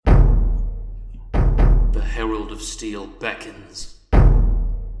Herald of Steel beckons.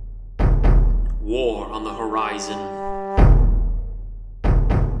 War on the horizon.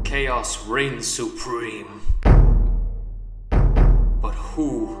 Chaos reigns supreme. But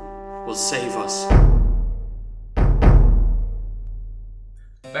who will save us?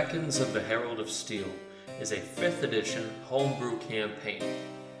 Beckons of the Herald of Steel is a 5th edition homebrew campaign.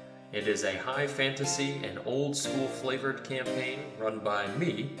 It is a high fantasy and old school flavored campaign run by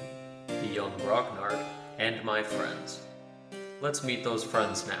me, the young Grognard, and my friends. Let's meet those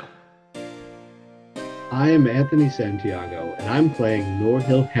friends now. I am Anthony Santiago, and I'm playing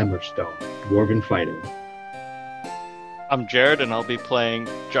Norhill Hammerstone, Dwarven Fighter. I'm Jared, and I'll be playing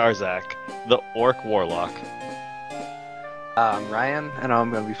Jarzak, the Orc Warlock. I'm Ryan, and I'm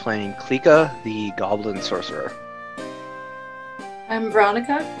going to be playing Klika, the Goblin Sorcerer. I'm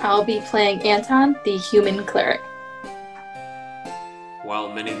Veronica. I'll be playing Anton, the Human Cleric.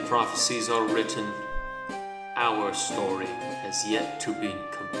 While many prophecies are written, our story has yet to be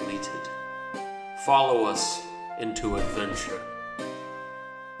completed. Follow us into adventure.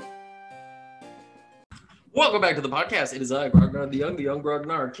 Welcome back to the podcast. It is I, Grognard the young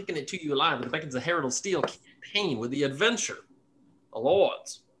Grognard, kicking it to you live with the Beckons of Herald of Steel campaign with the adventure, the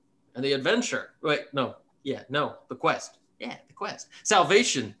Lords, and the adventure. The quest. Yeah, the quest.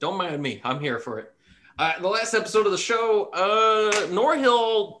 Salvation. Don't mind me. I'm here for it. The last episode of the show,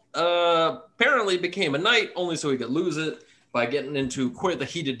 Norhill apparently became a knight only so he could lose it by getting into quite the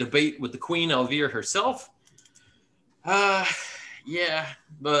heated debate with the Queen Elvire herself. The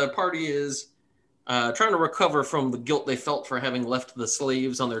party is trying to recover from the guilt they felt for having left the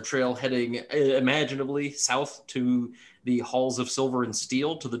slaves on their trail, heading imaginably south to the halls of silver and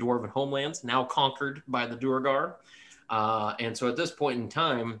steel to the Dwarven homelands, now conquered by the Duergar. And so at this point in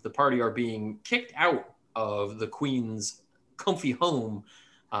time, the party are being kicked out of the Queen's comfy home,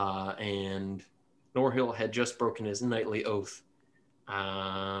 and Norhill had just broken his knightly oath. So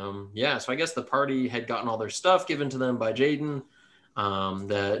I guess the party had gotten all their stuff given to them by Jaden,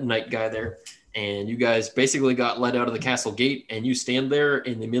 the knight guy there, and you guys basically got let out of the castle gate, and you stand there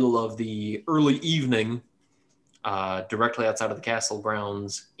in the middle of the early evening, directly outside of the castle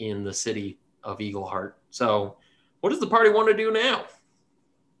grounds in the city of Eagleheart. So what does the party want to do now?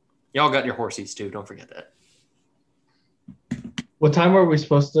 Y'all got your horsies too, don't forget that. What time are we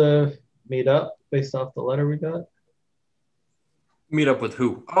supposed to meet up based off the letter we got? Meet up with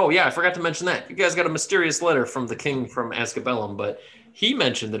who? Oh yeah, I forgot to mention that. You guys got a mysterious letter from the king from Ascabellum, but he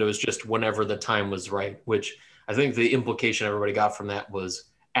mentioned that it was just whenever the time was right, which I think the implication everybody got from that was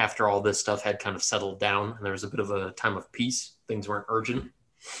after all this stuff had kind of settled down and there was a bit of a time of peace. Things weren't urgent.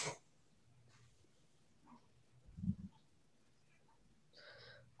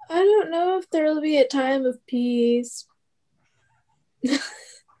 I don't know if there'll be a time of peace.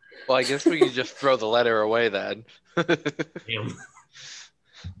 Well, I guess we could just throw the letter away then. Damn.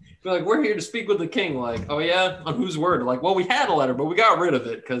 Like, we're here to speak with the king. Like, oh yeah, on whose word? Like, well, we had a letter, but we got rid of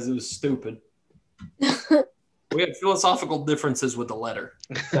it because it was stupid. We had philosophical differences with the letter.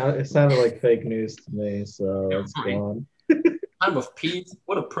 It sounded like fake news to me, so it's gone. Time of peace.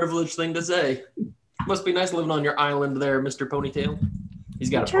 What a privileged thing to say. Must be nice living on your island there, Mr. Ponytail. He's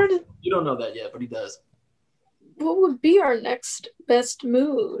got a You don't know that yet, but he does. What would be our next best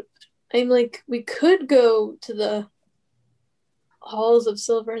move? I'm like, we could go to the halls of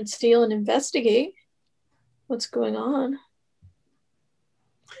silver and steel and investigate what's going on.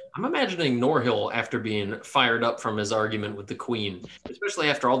 I'm imagining Norhill after being fired up from his argument with the Queen, especially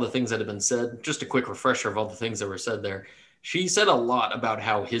after all the things that have been said. Just a quick refresher of all the things that were said there. She said a lot about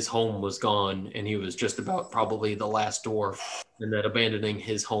how his home was gone and he was just about probably the last dwarf, and that abandoning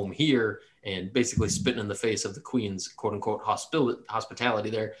his home here and basically spitting in the face of the Queen's quote-unquote hospitality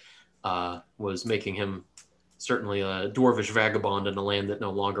there was making him certainly a dwarvish vagabond in a land that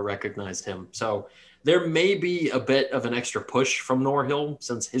no longer recognized him. So there may be a bit of an extra push from Norhill,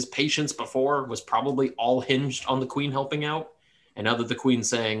 since his patience before was probably all hinged on the Queen helping out. And now that the Queen's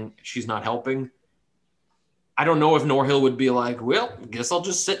saying she's not helping, I don't know if Norhill would be like, well, guess I'll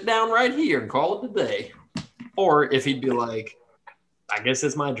just sit down right here and call it a day. Or if he'd be like, I guess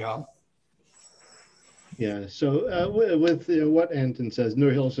it's my job. Yeah, so with what Anton says,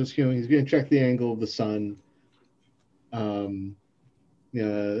 Norhill's just, he's going to check the angle of the sun,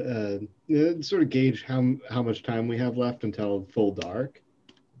 sort of gauge how much time we have left until full dark.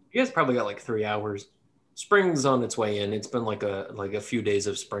 You guys probably got like 3 hours. Spring's on its way in. It's been like a few days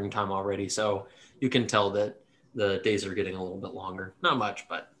of springtime already, so you can tell that the days are getting a little bit longer. Not much,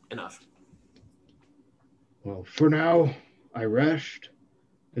 but enough. Well, for now, I rest.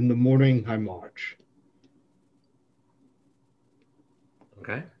 In the morning, I march.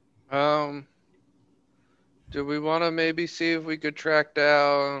 Okay. Do we want to maybe see if we could track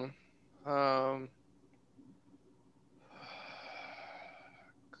down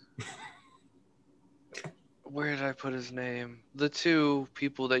where did I put his name? The two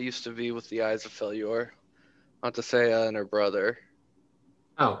people that used to be with the Eyes of Failure. Monteseya and her brother.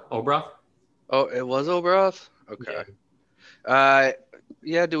 Oh, Obroth? Oh, it was Obroth? Okay.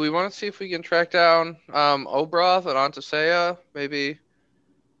 Yeah, do we want to see if we can track down Obroth and Antaseya? Maybe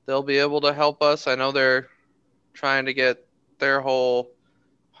they'll be able to help us. I know they're trying to get their whole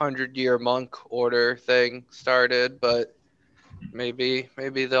 100-year monk order thing started, but maybe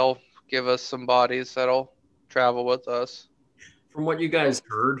they'll give us some bodies that'll travel with us. From what you guys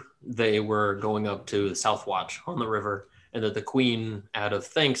heard, they were going up to the South Watch on the river, and that the Queen, out of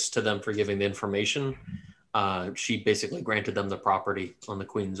thanks to them for giving the information, she basically granted them the property on the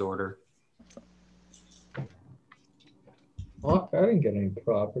Queen's order. Oh, I didn't get any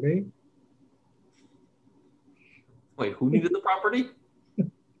property. Wait, who needed the property?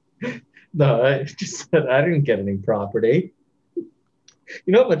 No, I just said I didn't get any property. You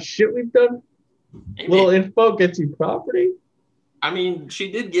know how much shit we've done? Amy. Little info gets you property? I mean,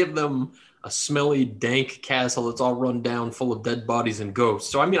 she did give them a smelly, dank castle that's all run down, full of dead bodies and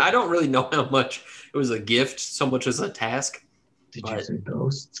ghosts. So, I mean, I don't really know how much it was a gift, so much as a task. Did you say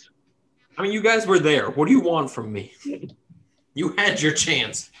ghosts? I mean, you guys were there. What do you want from me? You had your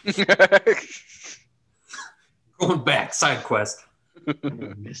chance. Going back, side quest. I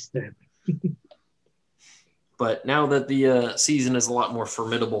missed it. But now that the season is a lot more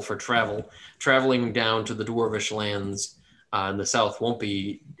formidable for traveling down to the Dwarvish lands in the south won't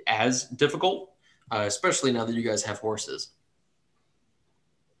be as difficult, especially now that you guys have horses.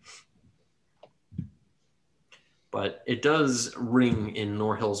 But it does ring in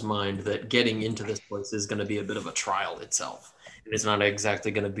Norhill's mind that getting into this place is going to be a bit of a trial itself. It's not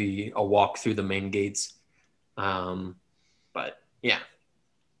exactly going to be a walk through the main gates. But yeah.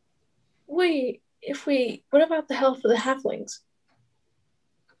 Wait, what about the health of the halflings?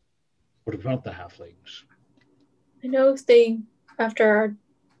 What about the halflings? I know after our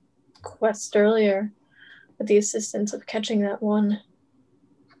quest earlier, with the assistance of catching that one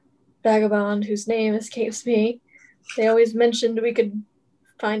vagabond whose name escapes me, they always mentioned we could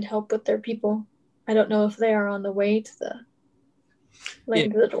find help with their people. I don't know if they are on the way to the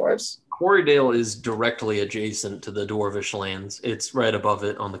land of the dwarves. Quarrydale is directly adjacent to the Dwarvish lands. It's right above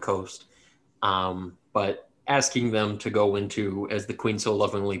it on the coast. But asking them to go into, as the Queen so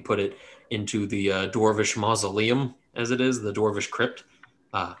lovingly put it, into the Dwarvish mausoleum, as it is, the Dwarvish crypt,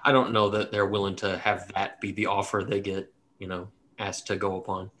 I don't know that they're willing to have that be the offer they get, asked to go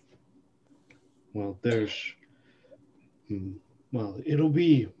upon. Well, it'll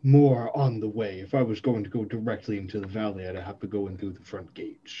be more on the way. If I was going to go directly into the valley, I'd have to go in through the front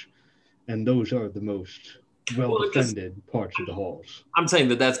gates. And those are the most well-defended parts of the halls. I'm saying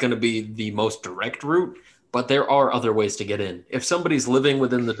that that's going to be the most direct route, but there are other ways to get in. If somebody's living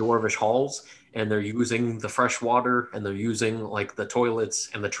within the Dwarvish halls and they're using the fresh water and they're using like the toilets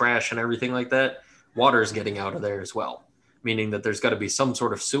and the trash and everything like that, water's getting out of there as well, meaning that there's got to be some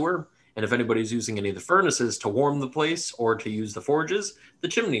sort of sewer. And if anybody's using any of the furnaces to warm the place or to use the forges, the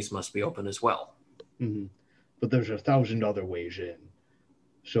chimneys must be open as well. Mm-hmm. But there's 1,000 other ways in.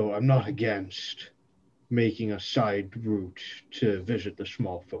 So I'm not against making a side route to visit the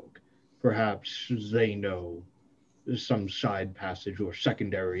small folk. Perhaps they know some side passage or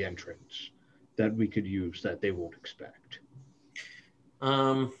secondary entrance that we could use that they won't expect.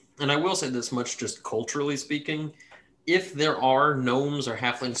 And I will say this much, just culturally speaking, if there are gnomes or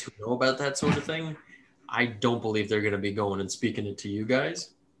halflings who know about that sort of thing, I don't believe they're going to be going and speaking it to you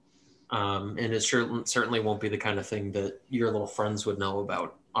guys. And it certainly won't be the kind of thing that your little friends would know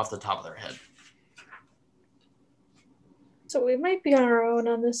about off the top of their head. So we might be on our own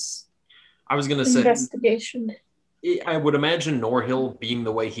on this investigation. I would imagine Norhill, being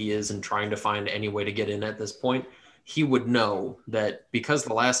the way he is and trying to find any way to get in at this point, he would know that because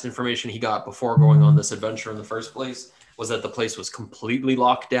the last information he got before going on this adventure in the first place was that the place was completely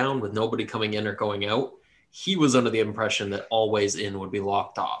locked down with nobody coming in or going out. He was under the impression that all ways in would be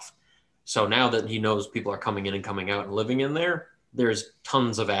locked off. So now that he knows people are coming in and coming out and living in there, there's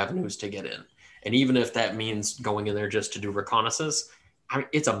tons of avenues to get in. And even if that means going in there just to do reconnaissance,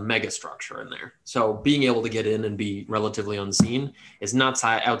 it's a mega structure in there. So being able to get in and be relatively unseen is not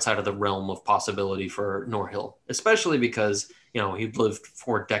outside of the realm of possibility for Norhill, especially because, he'd lived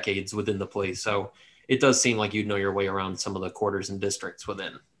for decades within the place. So it does seem like you'd know your way around some of the quarters and districts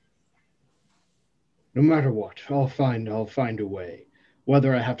within. No matter what, I'll find a way.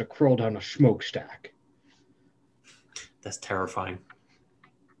 Whether I have to crawl down a smokestack. That's terrifying.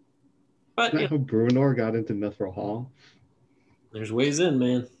 But Is that how Bruenor got into Mithril Hall? there's ways in,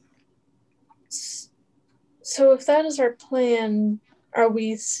 man. So if that is our plan, are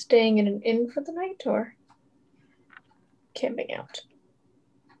we staying in an inn for the night or camping out?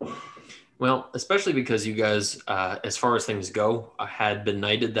 Well, especially because you guys, as far as things go, had been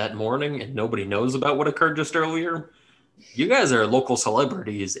knighted that morning and nobody knows about what occurred just earlier. You guys are local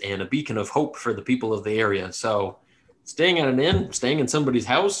celebrities and a beacon of hope for the people of the area. So staying at an inn, staying in somebody's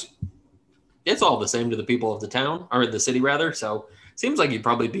house, it's all the same to the people of the town, or the city rather. So seems like you'd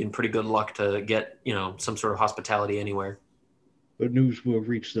probably be in pretty good luck to get, some sort of hospitality anywhere. But news will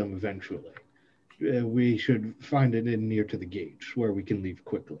reach them eventually. We should find an inn near to the gates where we can leave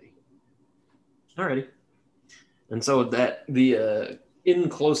quickly. Alrighty. And so that the inn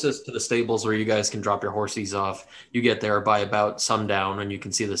closest to the stables where you guys can drop your horses off, you get there by about sundown, and you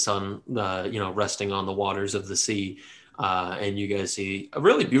can see the sun, resting on the waters of the sea. And you guys see a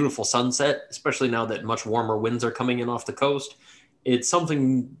really beautiful sunset, especially now that much warmer winds are coming in off the coast. It's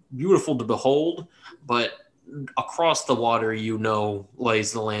something beautiful to behold, but across the water,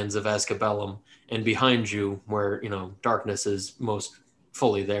 lays the lands of Ascabellum, and behind you, where darkness is most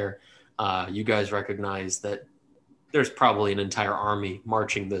fully there, you guys recognize that there's probably an entire army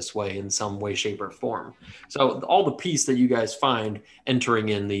marching this way in some way, shape, or form. So all the peace that you guys find entering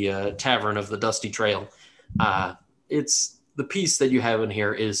in the Tavern of the Dusty Trail, it's the peace that you have in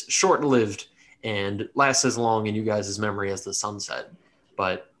here is short-lived and lasts as long in you guys' memory as the sunset.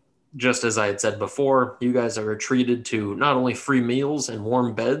 But just as I had said before, you guys are treated to not only free meals and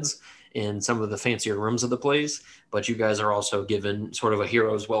warm beds in some of the fancier rooms of the place, but you guys are also given sort of a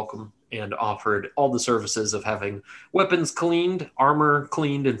hero's welcome and offered all the services of having weapons cleaned, armor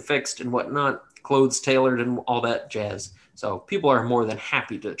cleaned and fixed and whatnot, clothes tailored and all that jazz. So people are more than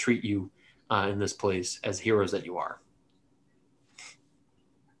happy to treat you in this place as heroes that you are.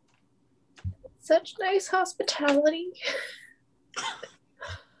 Such nice hospitality.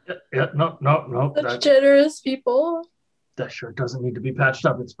 Yeah, no. Such generous people. That shirt doesn't need to be patched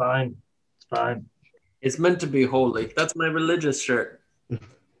up. It's fine. It's fine. It's meant to be holy. That's my religious shirt.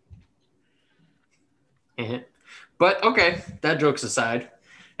 But okay, that joke's aside.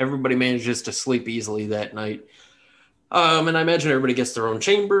 Everybody manages to sleep easily that night. And I imagine everybody gets their own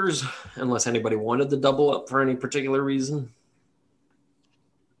chambers, unless anybody wanted to double up for any particular reason.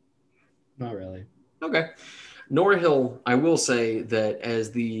 Not really. Okay. Norhill, I will say that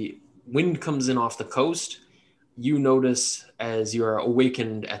as the wind comes in off the coast, you notice as you're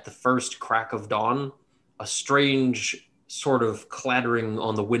awakened at the first crack of dawn, a strange sort of clattering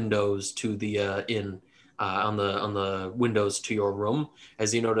on the windows to the inn, on the windows to your room,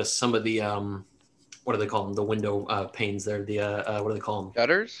 as you notice some of the what do they call them? The window panes there. The what do they call them?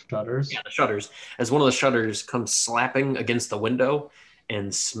 Shutters? Shutters. Yeah, the shutters. As one of the shutters comes slapping against the window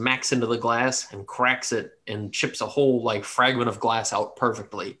and smacks into the glass and cracks it and chips a whole fragment of glass out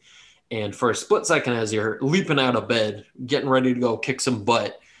perfectly. And for a split second, as you're leaping out of bed, getting ready to go kick some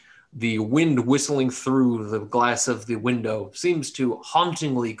butt, the wind whistling through the glass of the window seems to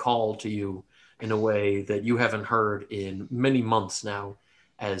hauntingly call to you in a way that you haven't heard in many months now,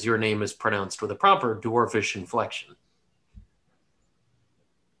 as your name is pronounced with a proper dwarfish inflection.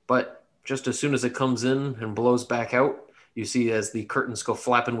 But just as soon as it comes in and blows back out, you see as the curtains go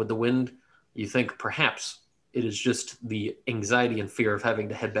flapping with the wind, you think perhaps it is just the anxiety and fear of having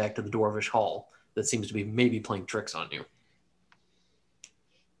to head back to the dwarvish hall that seems to be maybe playing tricks on you.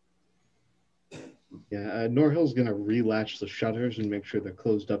 Yeah, Norhill's going to relatch the shutters and make sure they're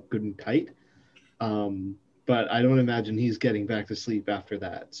closed up good and tight. But I don't imagine he's getting back to sleep after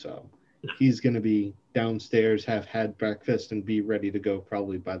that. So he's going to be downstairs, have had breakfast, and be ready to go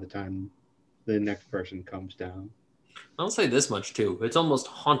probably by the time the next person comes down. I'll say this much too. It's almost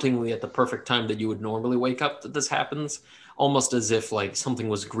hauntingly at the perfect time that you would normally wake up that this happens, almost as if something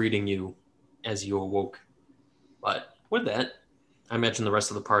was greeting you as you awoke. But with that, I imagine the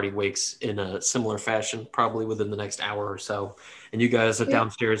rest of the party wakes in a similar fashion, probably within the next hour or so. And you guys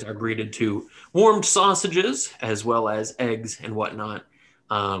downstairs are greeted to warmed sausages as well as eggs and whatnot.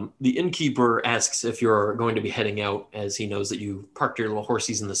 The innkeeper asks if you're going to be heading out, as he knows that you parked your little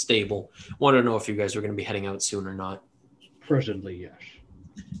horses in the stable. Want to know if you guys are going to be heading out soon or not. Presently, yes.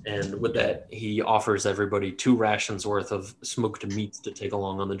 And with that, he offers everybody 2 rations worth of smoked meats to take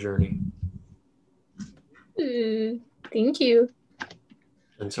along on the journey. Thank you.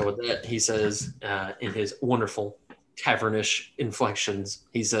 And so with that, he says, in his wonderful tavernish inflections,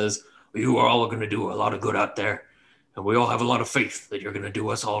 he says, "You are all going to do a lot of good out there, and we all have a lot of faith that you're going to do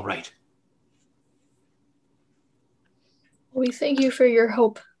us all right." We thank you for your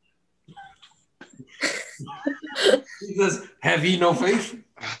hope. He says, "Have ye no faith?"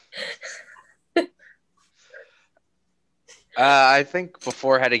 I think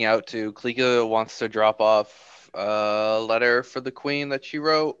before heading out to Klika wants to drop off a letter for the queen that she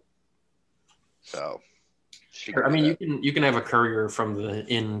wrote. So she can I do mean, that. you can have a courier from the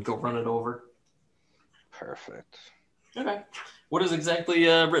inn go run it over. Perfect. Okay. What is exactly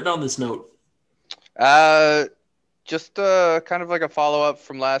written on this note? Just kind of like a follow up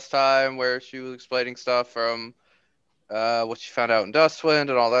from last time where she was explaining stuff from what she found out in Dustwind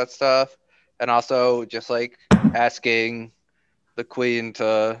and all that stuff, and also just like asking the queen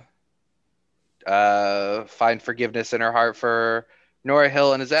to find forgiveness in her heart for Nora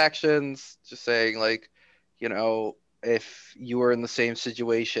Hill and his actions. Just saying, like, if you were in the same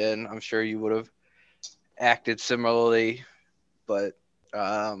situation, I'm sure you would have acted similarly. But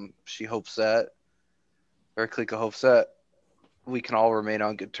she hopes that, or Klika hopes that we can all remain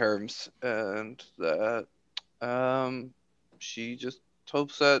on good terms, and that she just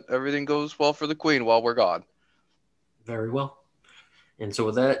hopes that everything goes well for the queen while we're gone. Very well. And so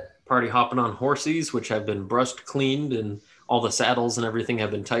with that, party hopping on horses, which have been brushed, cleaned, and all the saddles and everything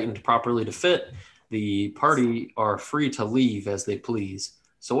have been tightened properly to fit, the party are free to leave as they please.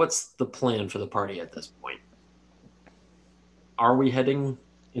 So what's the plan for the party at this point? Are we heading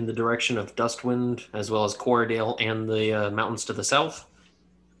in the direction of Dustwind as well as Corridale and the mountains to the south?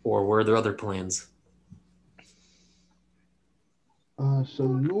 Or were there other plans? So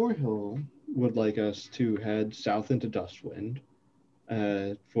Norhill would like us to head south into Dustwind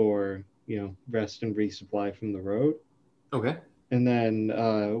for, rest and resupply from the road. Okay. And then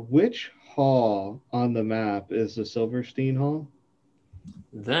which hall on the map is the Silverstein Hall?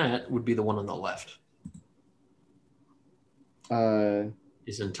 That would be the one on the left.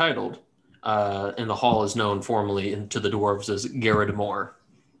 Is entitled, and the hall is known formally to the dwarves as Garrod Moor.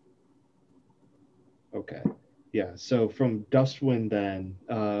 Okay. Yeah, so from Dustwind then,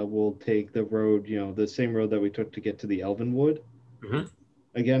 we'll take the road, the same road that we took to get to the Elvenwood. Mm-hmm.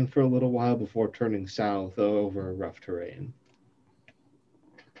 Again for a little while before turning south over rough terrain.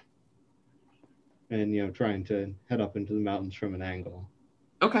 And, trying to head up into the mountains from an angle.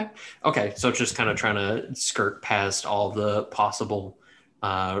 Okay. So it's just kind of trying to skirt past all the possible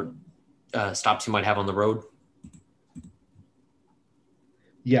stops you might have on the road.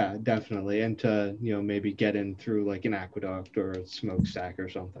 Yeah, definitely. And to, maybe get in through like an aqueduct or a smokestack or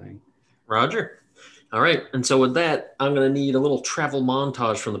something. Roger. All right. And so with that, I'm going to need a little travel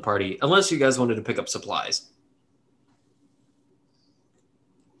montage from the party, unless you guys wanted to pick up supplies.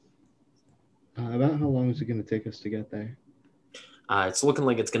 About how long is it going to take us to get there? It's looking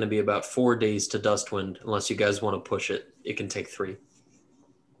like it's going to be about 4 days to Dustwind. Unless you guys want to push it, it can take 3.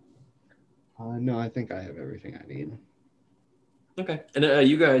 No, I think I have everything I need. Okay. And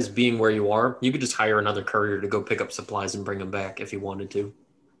you guys being where you are, you could just hire another courier to go pick up supplies and bring them back if you wanted to.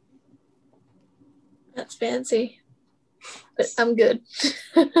 That's fancy. But I'm good.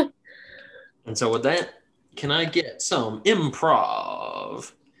 And so with that, can I get some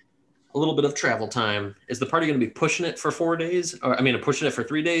improv? A little bit of travel time. Is the party going to be pushing it for 4 days? Or pushing it for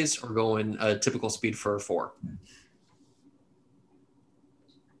 3 days, or going typical speed for 4?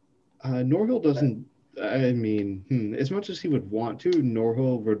 Norhill doesn't. I mean, as much as he would want to,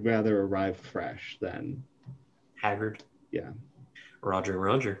 Norhill would rather arrive fresh than Haggard. Yeah.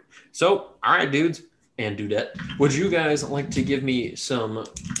 Roger. So, all right, dudes and dudette, would you guys like to give me some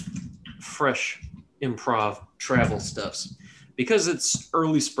fresh improv travel stuffs? Because it's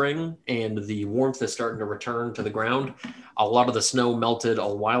early spring and the warmth is starting to return to the ground, a lot of the snow melted a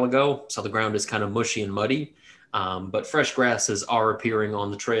while ago, so the ground is kind of mushy and muddy. But fresh grasses are appearing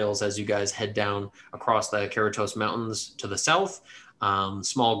on the trails as you guys head down across the Keratos Mountains to the south.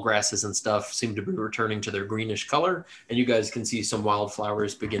 Small grasses and stuff seem to be returning to their greenish color, and you guys can see some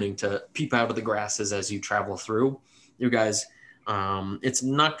wildflowers beginning to peep out of the grasses as you travel through. You guys, it's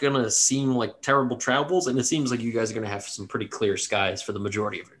not going to seem like terrible travels, and it seems like you guys are going to have some pretty clear skies for the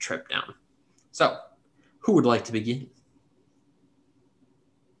majority of your trip down. So, who would like to begin?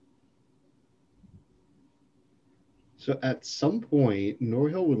 So at some point,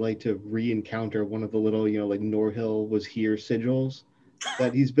 Norhill would like to re-encounter one of the little, like Norhill was here sigils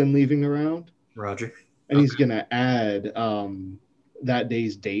that he's been leaving around. Roger. And he's going to add that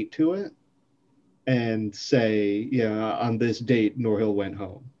day's date to it and say, on this date, Norhill went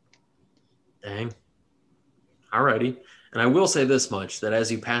home. Dang. Alrighty. And I will say this much, that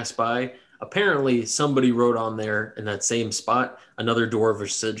as you pass by, apparently somebody wrote on there in that same spot another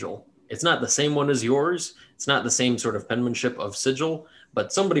dwarvish sigil. It's not the same one as yours. It's not the same sort of penmanship of sigil,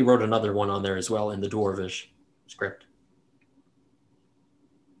 but somebody wrote another one on there as well in the dwarvish script.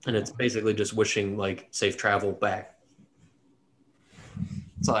 And it's basically just wishing like safe travel back.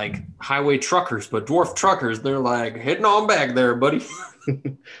 It's like highway truckers, but dwarf truckers. They're like heading on back there, buddy.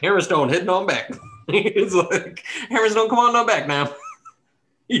 Hammerstone heading on back. It's like Hammerstone, come on back now.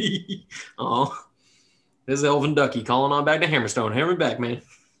 Oh, this is Elvin Ducky calling on back to Hammerstone. Hammer back, man.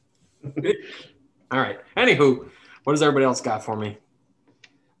 All right. Anywho, what does everybody else got for me?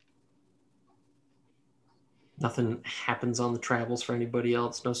 Nothing happens on the travels for anybody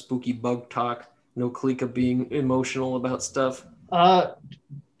else. No spooky bug talk. No Klika being emotional about stuff.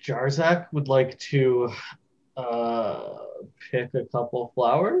 Jarzak would like to pick a couple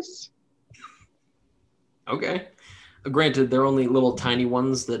flowers. Okay. Granted, they're only little tiny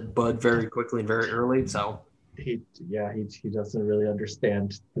ones that bud very quickly and very early, so. He doesn't really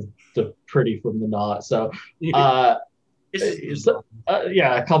understand the pretty from the not. So, a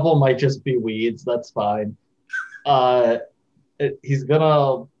couple might just be weeds. That's fine. He's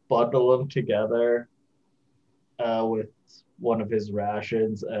gonna bundle them together with one of his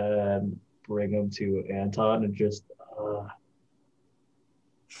rations and bring them to Anton and just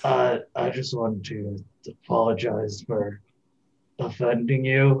I just wanted to apologize for offending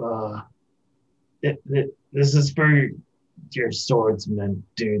you. This is for your swordsman,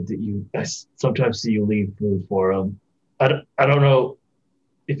 dude, I sometimes see you leave food for him. I don't know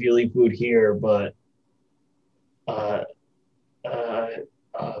if you leave food here, but I'm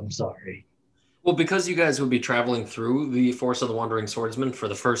sorry. Well, because you guys would be traveling through the Force of the Wandering Swordsman for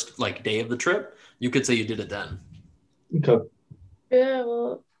the first day of the trip, you could say you did it then. Okay. Yeah,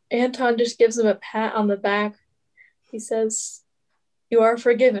 well, Anton just gives him a pat on the back. He says, "You are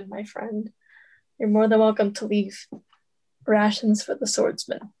forgiven, my friend. You're more than welcome to leave rations for the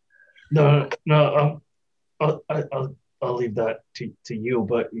swordsman." No. I'll leave that to you,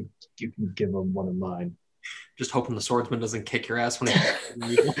 but you can give him one of mine. Just hoping the swordsman doesn't kick your ass when he's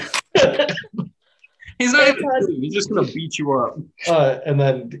not even, he's just gonna beat you up. And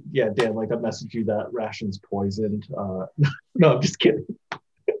then Dan, I messaged you that ration's poisoned. No, I'm just kidding.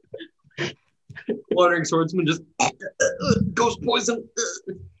 Wandering swordsman just ghost poison.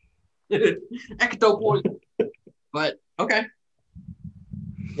 Ecto poison. But okay.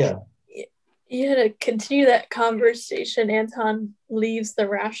 Yeah, to continue that conversation, Anton leaves the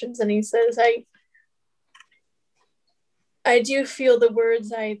rations and he says, I do feel the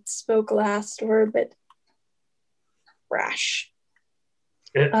words I spoke last were a bit rash.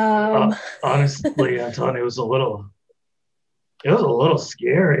 Honestly, Anton, it was a little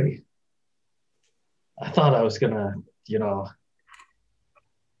scary. I thought I was gonna,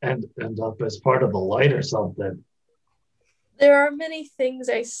 end up as part of the light or something. There are many things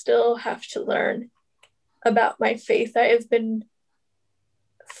I still have to learn about my faith. I have been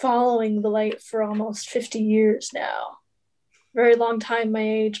following the light for almost 50 years now. Very long time my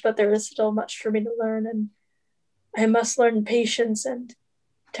age, but there is still much for me to learn, and I must learn patience and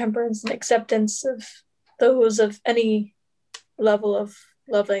temperance and acceptance of those of any level of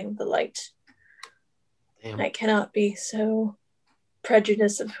loving the light. Damn. I cannot be so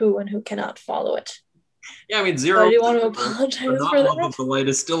prejudiced of who and who cannot follow it. Yeah, I mean, zero. I do want to apologize for that. Love the light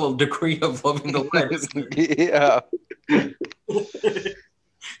is still a degree of loving the light. Yeah.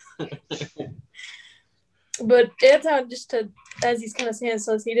 But Anton, as he's kind of saying,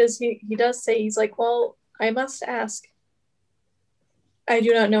 so he does say, he's like, well, I must ask. I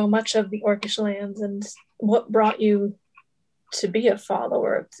do not know much of the Orcish lands, and what brought you to be a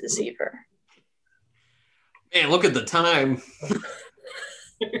follower of the Deceiver? Man, look at the time.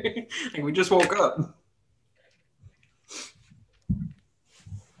 We just woke up.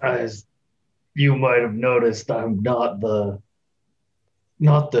 As you might have noticed, I'm not the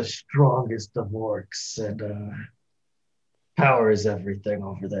strongest of orcs, and power is everything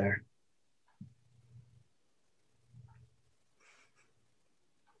over there.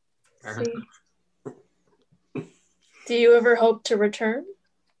 See. Do you ever hope to return?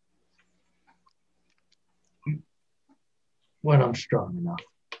 When I'm strong enough.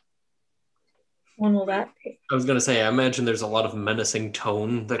 When will that be? I was going to say, I imagine there's a lot of menacing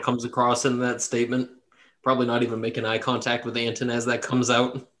tone that comes across in that statement. Probably not even making eye contact with Anton as that comes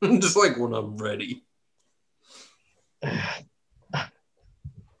out. Just like, when I'm ready. I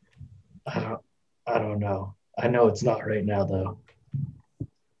don't know. I know it's not right now, though.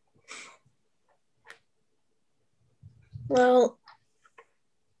 Well,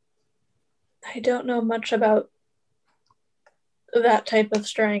 I don't know much about that type of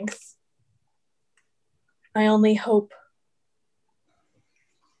strength. I only hope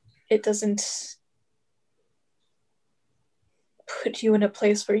it doesn't put you in a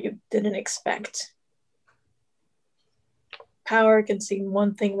place where you didn't expect. Power can seem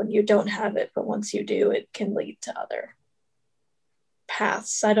one thing when you don't have it, but once you do, it can lead to other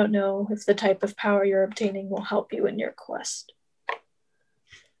paths. I don't know if the type of power you're obtaining will help you in your quest.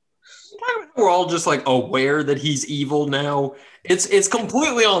 We're all just like aware that he's evil now. It's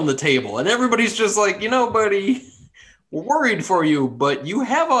completely on the table, and everybody's just like, buddy, we're worried for you, but you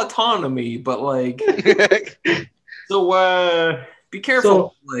have autonomy. But like, so be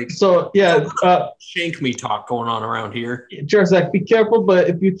careful. Shank me talk going on around here. Jarzak, be careful, but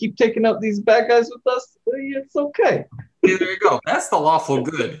if you keep taking out these bad guys with us, it's okay. Yeah, there you go. That's the lawful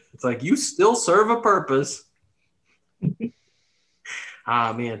good. It's like you still serve a purpose.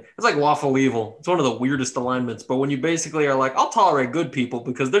 Man, it's like lawful evil. It's one of the weirdest alignments. But when you basically are like, I'll tolerate good people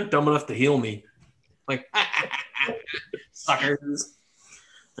because they're dumb enough to heal me. Like, suckers.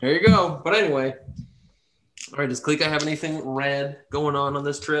 There you go. But anyway. All right, does Klika have anything rad going on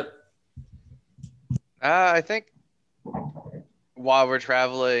this trip? I think while we're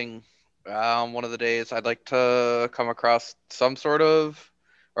traveling, one of the days, I'd like to come across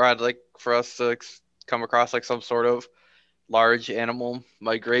I'd like for us to come across like some sort of large animal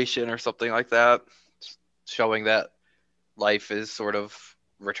migration or something like that, showing that life is sort of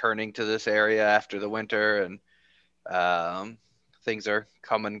returning to this area after the winter, and things are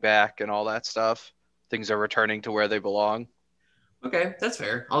coming back and all that stuff. Things are returning to where they belong. Okay, that's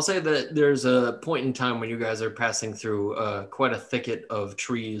fair. I'll say that there's a point in time when you guys are passing through quite a thicket of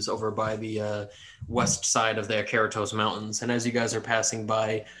trees over by the west side of the Akaratos Mountains. And as you guys are passing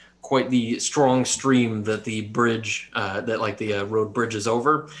by quite the strong stream that the bridge, the road bridges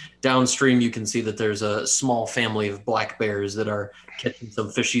over, downstream you can see that there's a small family of black bears that are catching some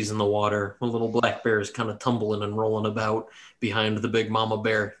fishies in the water. The little black bears kind of tumbling and rolling about behind the big mama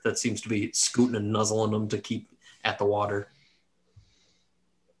bear that seems to be scooting and nuzzling them to keep at the water.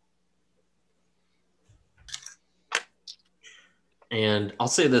 And I'll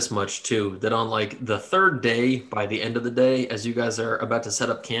say this much too, that on like the third day, by the end of the day, as you guys are about to set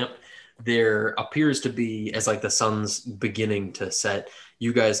up camp, there appears to be, as like the sun's beginning to set,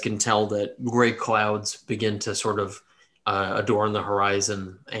 you guys can tell that gray clouds begin to sort of adorn the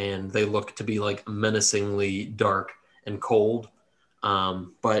horizon, and they look to be like menacingly dark and cold.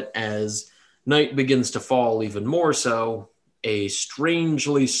 But as night begins to fall even more so, a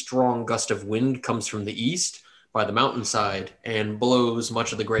strangely strong gust of wind comes from the east by the mountainside and blows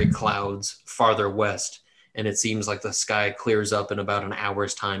much of the gray clouds farther west. And it seems like the sky clears up in about an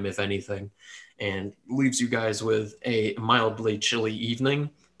hour's time, if anything, and leaves you guys with a mildly chilly evening,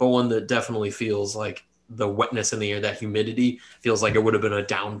 but one that definitely feels like the wetness in the air, that humidity, feels like it would have been a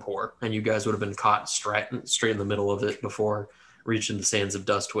downpour, and you guys would have been caught straight in the middle of it before reaching the sands of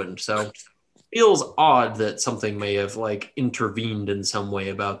Dustwind. So feels odd that something may have like intervened in some way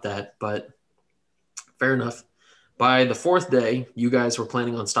about that, but fair enough. By the fourth day, you guys were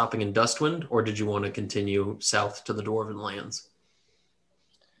planning on stopping in Dustwind, or did you want to continue south to the Dwarven lands?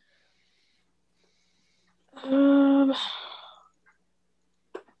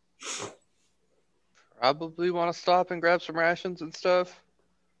 Probably want to stop and grab some rations and stuff.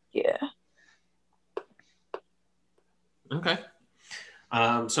 Yeah. Okay.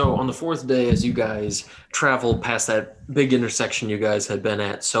 So on the fourth day, as you guys traveled past that big intersection you guys had been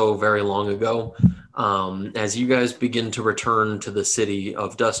at so very long ago, as you guys begin to return to the city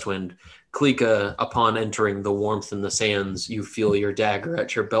of Dustwind, Klika, upon entering the warmth in the sands, you feel your dagger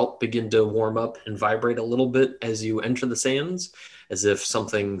at your belt begin to warm up and vibrate a little bit as you enter the sands, as if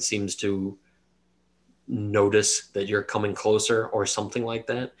something seems to notice that you're coming closer or something like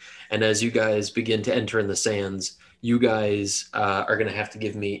that. And as you guys begin to enter in the sands, you guys are going to have to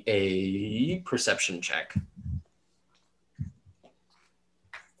give me a perception check.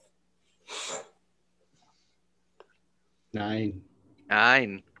 Nine.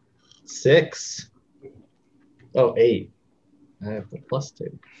 6. Oh, 8. I have the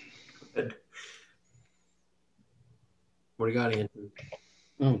 +2. Good. What do you got, Anton?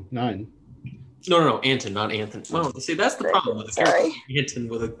 Oh, 9. No, Anton, not Anthony. Well, see, that's the problem with Anton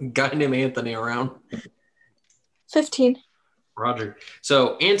with a guy named Anthony around. 15. Roger.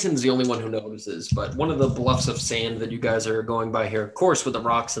 So Anton's the only one who notices, but one of the bluffs of sand that you guys are going by here, of course, with the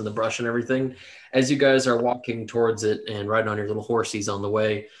rocks and the brush and everything, as you guys are walking towards it and riding on your little horsies on the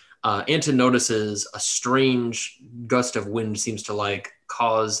way, Anton notices a strange gust of wind seems to like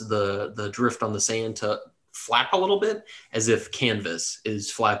cause the drift on the sand to flap a little bit, as if canvas is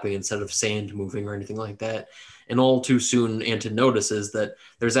flapping instead of sand moving or anything like that. And all too soon, Anton notices that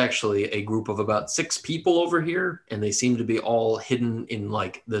there's actually a group of about 6 people over here, and they seem to be all hidden in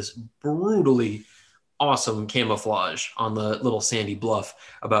like this brutally awesome camouflage on the little sandy bluff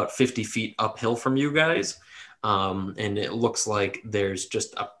about 50 feet uphill from you guys. And it looks like there's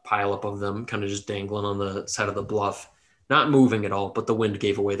just a pileup of them kind of just dangling on the side of the bluff. not moving at all, but the wind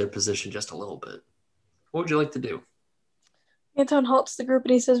gave away their position just a little bit. What would you like to do? Anton halts the group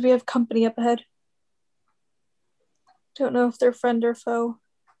and he says, "We have company up ahead. Don't know if they're friend or foe."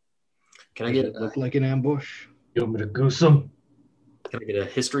 Can I Does get it look like an ambush? You want me to goose them? Can I get a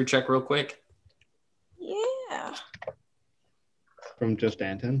history check real quick? Yeah. From just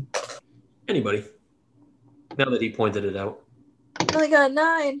Anton? Anybody? Now that he pointed it out. I only got a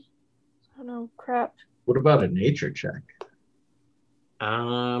 9. Oh no, crap. What about a nature check?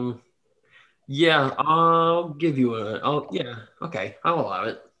 Yeah, I'll give you yeah, okay, I'll allow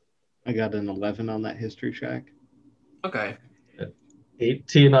it. I got an 11 on that history check. Okay.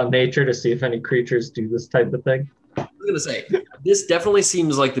 18 on nature to see if any creatures do this type of thing. I was gonna say, this definitely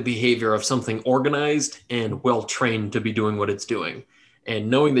seems like the behavior of something organized and well trained to be doing what it's doing. And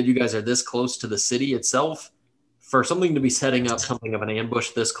knowing that you guys are this close to the city itself, for something to be setting up something of an ambush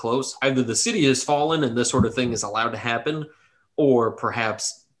this close, either the city has fallen and this sort of thing is allowed to happen, or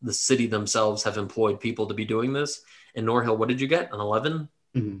perhaps the city themselves have employed people to be doing this. And Norhill, what did you get? An 11?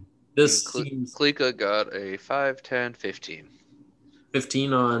 Mm-hmm. This seems Klika got a 5, 10, 15.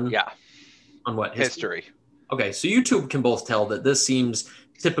 15 on Yeah. On what? History. Okay, so you two can both tell that this seems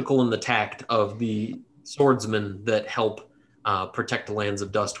typical in the tact of the swordsmen that help protect the lands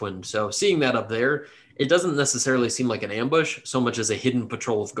of Dustwind. So seeing that up there, it doesn't necessarily seem like an ambush so much as a hidden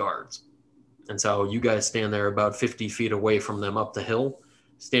patrol of guards. And so you guys stand there about 50 feet away from them up the hill,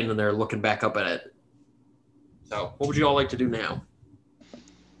 standing there looking back up at it. So what would you all like to do now?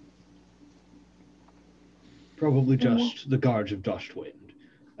 Probably just the guards of Dustwind.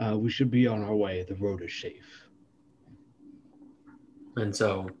 We should be on our way. The road is safe. And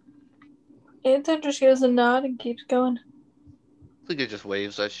so Anton just gives a nod and keeps going. Klika just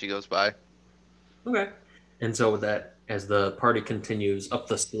waves as she goes by. Okay. And so with that, as the party continues up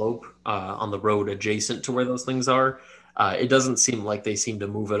the slope on the road adjacent to where those things are, it doesn't seem like they seem to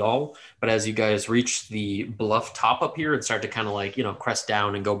move at all. But as you guys reach the bluff top up here and start to kind of like, crest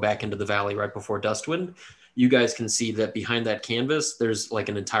down and go back into the valley right before Dustwind, you guys can see that behind that canvas, there's like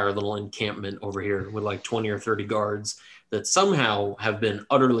an entire little encampment over here with like 20 or 30 guards that somehow have been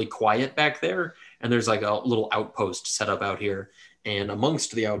utterly quiet back there. And there's like a little outpost set up out here. And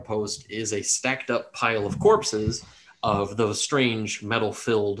amongst the outpost is a stacked up pile of corpses of those strange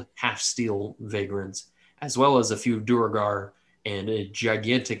metal-filled half-steel vagrants, as well as a few Duragar and a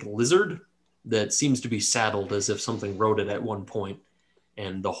gigantic lizard that seems to be saddled as if something rode it at one point.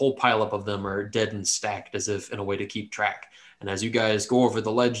 And the whole pileup of them are dead and stacked as if in a way to keep track. And as you guys go over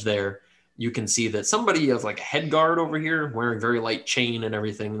the ledge there, you can see that somebody of like a head guard over here wearing very light chain and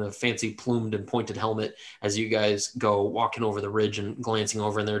everything, the fancy plumed and pointed helmet, as you guys go walking over the ridge and glancing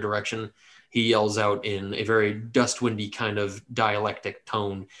over in their direction, he yells out in a very dustwindy kind of dialectic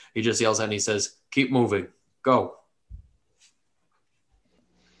tone. He just yells out and he says, "Keep moving, go."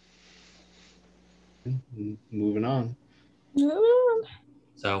 Moving on.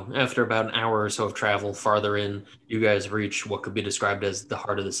 So after about an hour or so of travel farther in, you guys reach what could be described as the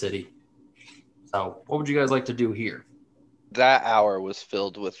heart of the city. So what would you guys like to do here? That hour was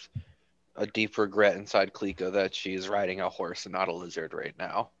filled with a deep regret inside Klika that she's riding a horse and not a lizard right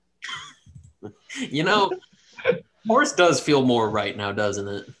now. Horse does feel more right now, doesn't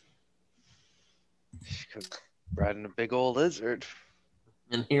it? She's riding a big old lizard.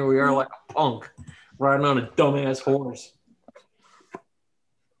 And here we are like a punk riding on a dumbass horse.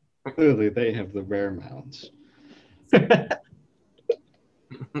 Clearly, they have the rare mounts.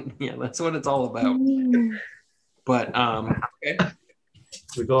 Yeah, that's what it's all about. But okay.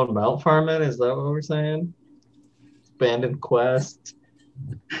 We going mount farming? Is that what we're saying? Abandoned quest.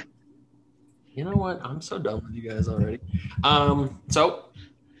 You know what? I'm so done with you guys already. So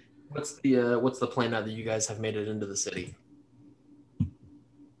what's the plan now that you guys have made it into the city?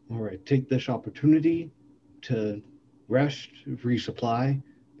 All right, take this opportunity to rest, resupply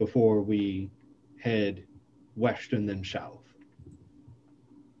before we head west and then south.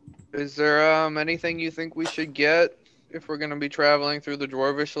 Is there anything you think we should get if we're going to be traveling through the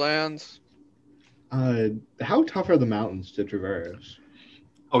Dwarvish lands? How tough are the mountains to traverse?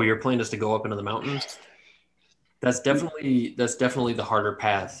 Oh, your plan is to go up into the mountains? That's definitely the harder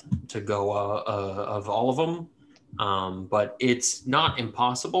path to go of all of them. But it's not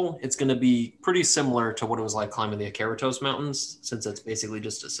impossible. It's going to be pretty similar to what it was like climbing the Akaratos Mountains, since it's basically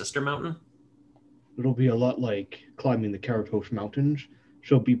just a sister mountain. It'll be a lot like climbing the Karatos Mountains,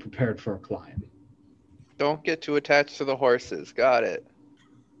 so be prepared for a climb. Don't get too attached to the horses. Got it.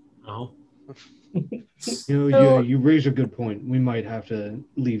 Oh. You raise a good point. We might have to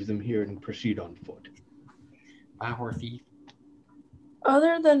leave them here and proceed on foot. Bye, horsey.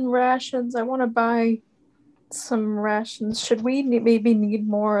 Other than rations, I want to buy some rations. Should we maybe need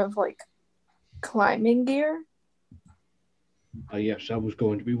more of like climbing gear? Yes, that was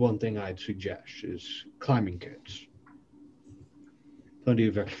going to be one thing I'd suggest is climbing kits. Plenty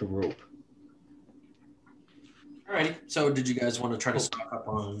of extra rope. Alrighty. So did you guys want to try to stock up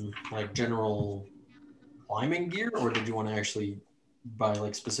on like general climbing gear, or did you want to actually buy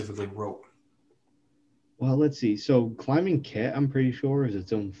like specifically rope? Well, let's see. So climbing kit, I'm pretty sure, is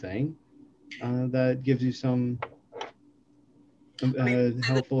its own thing. That gives you some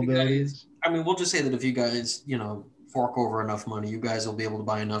helpful abilities. We'll just say that if you guys, fork over enough money, you guys will be able to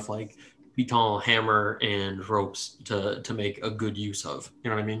buy enough like piton, hammer, and ropes to make a good use of. You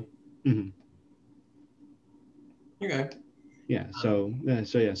know what I mean? Mm-hmm. Okay. Yeah. So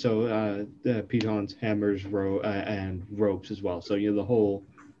the pitons, hammers, and ropes as well. So the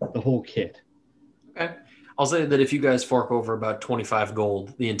whole kit. Okay. I'll say that if you guys fork over about 25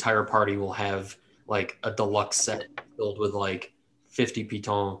 gold, the entire party will have like a deluxe set filled with like 50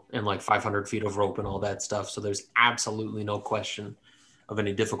 pitons and like 500 feet of rope and all that stuff. So there's absolutely no question of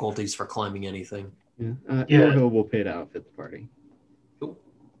any difficulties for climbing anything. Yeah. Yeah. Norhill will pay to outfit the party. Cool.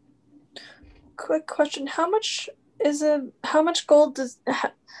 Quick question: how much gold does?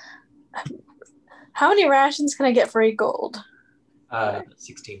 How many rations can I get for 8 gold?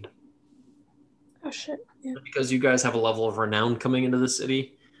 16. Oh shit! Yeah. Because you guys have a level of renown coming into the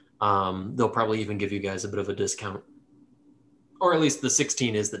city, they'll probably even give you guys a bit of a discount. Or at least the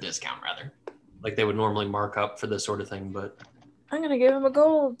 16 is the discount, rather. Like they would normally mark up for this sort of thing, but... I'm gonna give him a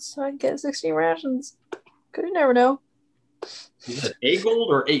gold so I can get 16 rations. Cause you never know. Is it 8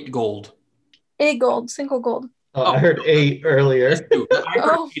 gold or 8 gold? 8 gold, single gold. Oh, I heard 8 earlier. I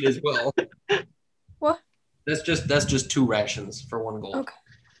heard 8 as well. What? That's just 2 rations for 1 gold. Okay.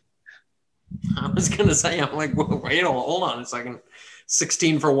 I was gonna say, I'm like, wait, hold on a second.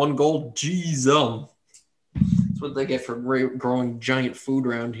 16 for 1 gold? Jeez, that's what they get for growing giant food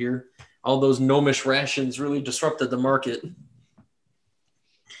around here. All those gnomish rations really disrupted the market.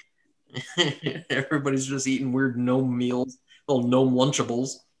 Everybody's just eating weird gnome meals, little gnome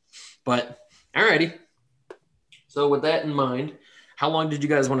Lunchables. But, alrighty. So with that in mind, how long did you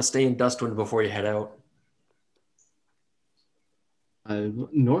guys want to stay in Dustwind before you head out?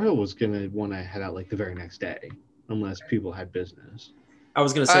 Norhill was going to want to head out like the very next day, unless people had business. I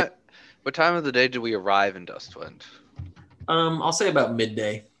was going to say... what time of the day did we arrive in Dustwind? I'll say about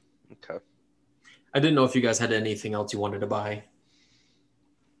midday. Okay. I didn't know if you guys had anything else you wanted to buy.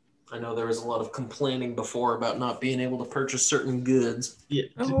 I know there was a lot of complaining before about not being able to purchase certain goods. Yeah.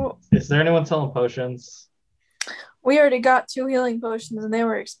 Oh, Is there anyone selling potions? we already got 2 healing potions and they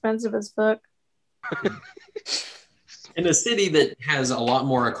were expensive as fuck. In a city that has a lot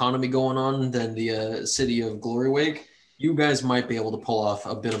more economy going on than the city of Glorywake, you guys might be able to pull off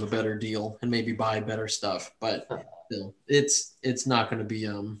a bit of a better deal and maybe buy better stuff. But still, it's not going to be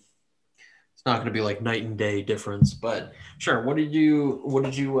like night and day difference. But sure, what did you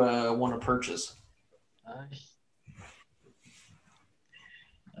want to purchase? A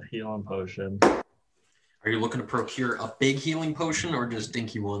healing potion. Are you looking to procure a big healing potion or just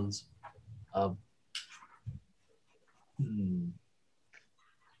dinky ones?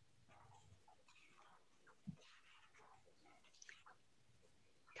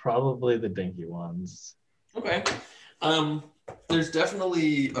 Probably the dinky ones. Okay. There's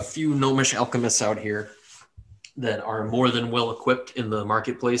definitely a few gnomish alchemists out here that are more than well equipped in the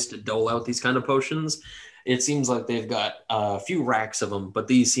marketplace to dole out these kind of potions. It seems like they've got a few racks of them, but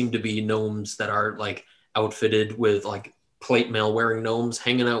these seem to be gnomes that are like outfitted with like plate mail wearing gnomes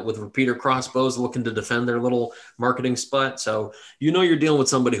hanging out with repeater crossbows looking to defend their little marketing spot. So you're dealing with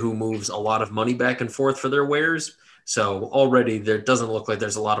somebody who moves a lot of money back and forth for their wares. So already there doesn't look like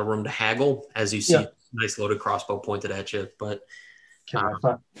there's a lot of room to haggle as you see a nice loaded crossbow pointed at you. But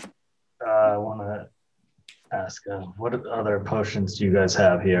I want to ask, what other potions do you guys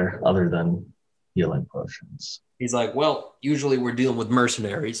have here other than healing potions? He's like, well, usually we're dealing with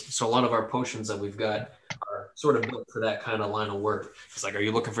mercenaries. So a lot of our potions that we've got are sort of built for that kind of line of work. He's like, are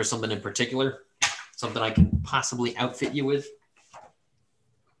you looking for something in particular? Something I can possibly outfit you with?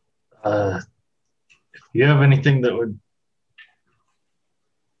 If you have anything that would,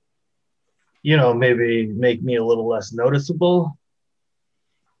 maybe make me a little less noticeable.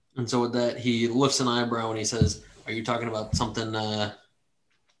 And so with that, he lifts an eyebrow and he says, are you talking about something that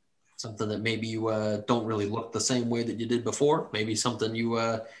maybe you don't really look the same way that you did before? Maybe something you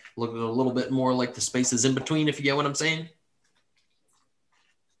look a little bit more like the spaces in between, if you get what I'm saying?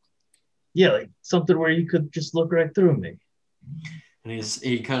 Yeah, like something where you could just look right through me. And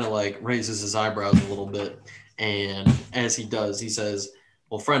he kind of like raises his eyebrows a little bit. And as he does, he says,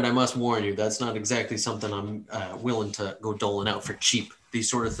 Well, friend, I must warn you, that's not exactly something I'm willing to go doling out for cheap. These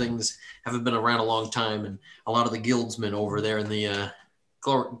sort of things haven't been around a long time, and a lot of the guildsmen over there in the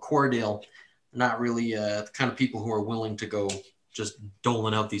Cordale are not really the kind of people who are willing to go just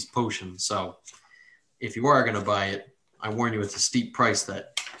doling out these potions. So if you are going to buy it, I warn you it's a steep price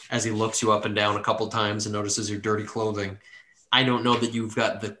that as he looks you up and down a couple times and notices your dirty clothing, I don't know that you've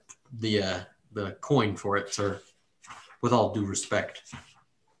got the coin for it, sir, with all due respect.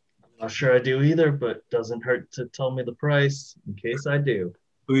 Not sure I do either, but doesn't hurt to tell me the price in case I do.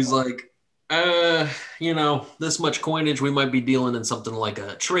 He's like, this much coinage, we might be dealing in something like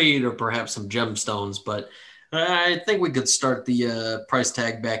a trade or perhaps some gemstones, but I think we could start the price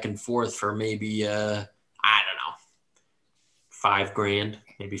tag back and forth for maybe, I don't know, $5,000,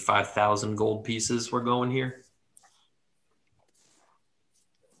 maybe 5,000 gold pieces we're going here.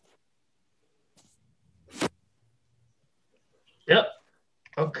 Yep.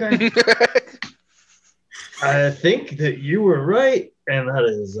 Okay. I think that you were right, and that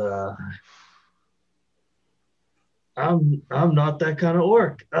is I'm not that kind of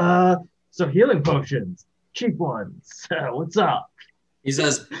orc. So healing potions, cheap ones. What's up? He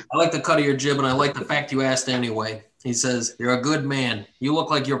says, I like the cut of your jib, and I like the fact you asked anyway. He says, you're a good man. You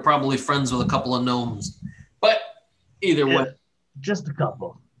look like you're probably friends with a couple of gnomes. But either way. Just a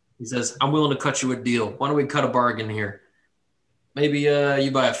couple. He says, I'm willing to cut you a deal. Why don't we cut a bargain here? Maybe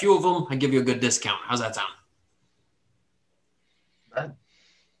you buy a few of them, I give you a good discount. How's that sound?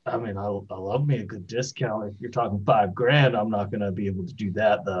 I love me a good discount. If you're talking $5,000, I'm not going to be able to do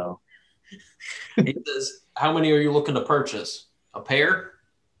that, though. He says, how many are you looking to purchase? A pair?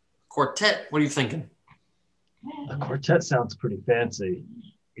 Quartet? What are you thinking? A quartet sounds pretty fancy.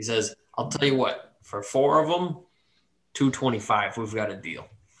 He says, I'll tell you what. For 4 of them, $225. We've got a deal.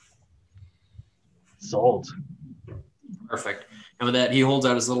 Sold. Perfect. And with that, he holds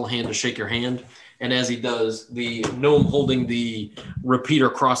out his little hand to shake your hand. And as he does, the gnome holding the repeater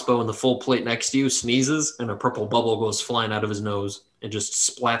crossbow in the full plate next to you sneezes, and a purple bubble goes flying out of his nose and just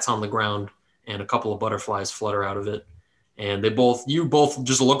splats on the ground, and a couple of butterflies flutter out of it. And you both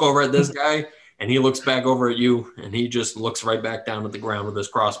just look over at this guy, and he looks back over at you, and he just looks right back down at the ground with his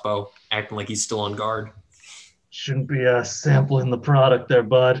crossbow, acting like he's still on guard. Shouldn't be sampling the product there,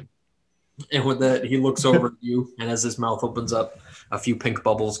 bud. And with that, he looks over at you, and as his mouth opens up, a few pink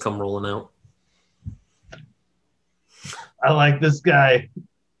bubbles come rolling out. I like this guy.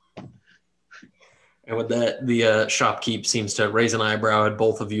 And with that, the shopkeep seems to raise an eyebrow at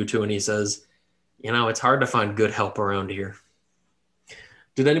both of you two, and he says, it's hard to find good help around here.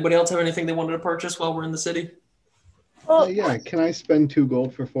 Did anybody else have anything they wanted to purchase while we're in the city? Yeah, can I spend 2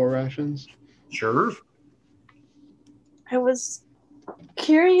 gold for 4 rations? Sure. I was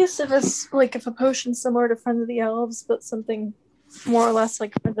curious if a potion similar to Friend of the Elves, but something more or less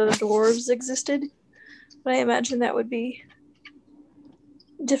like Friend of the Dwarves existed. But I imagine that would be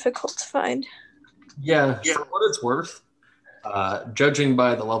difficult to find. Yeah, for what it's worth, judging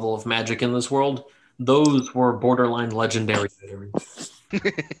by the level of magic in this world, those were borderline legendary items.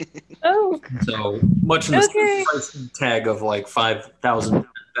 Oh. So much in the price tag of like 5,000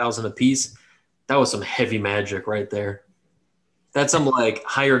 a piece, that was some heavy magic right there. That's some like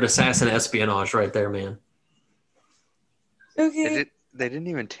hired assassin espionage right there, man. Okay. They didn't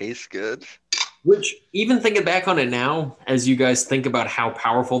even taste good. Which, even thinking back on it now, as you guys think about how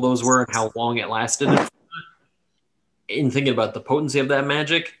powerful those were and how long it lasted, in thinking about the potency of that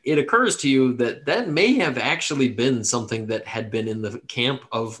magic, it occurs to you that may have actually been something that had been in the camp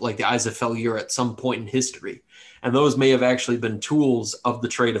of like the Eyes of Felure at some point in history. And those may have actually been tools of the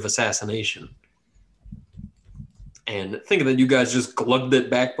trade of assassination. And thinking that you guys just glugged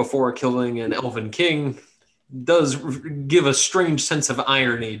it back before killing an elven king does give a strange sense of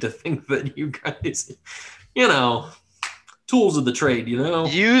irony to think that you guys, tools of the trade,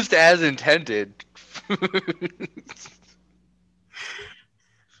 Used as intended.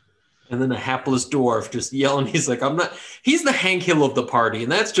 And then a hapless dwarf just yelling, he's like, he's the Hank Hill of the party,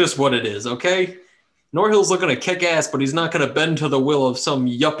 and that's just what it is, okay? Norhill's looking to kick ass, but he's not going to bend to the will of some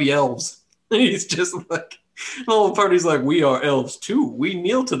yuppie elves. And he's just like, all the party's like, we are elves too. We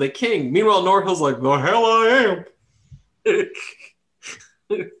kneel to the king. Meanwhile, Norhill's like, the hell I am.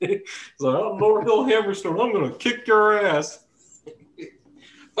 He's like, I'm Norhill Hammerstone. I'm going to kick your ass.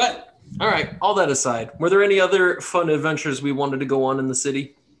 But, all right, all that aside, were there any other fun adventures we wanted to go on in the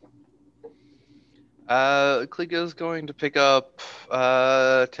city? Klika's going to pick up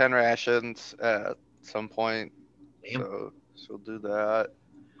 10 rations at some point. Damn. So she'll do that.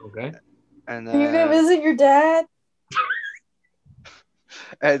 Okay. And Are you then gonna visit your dad?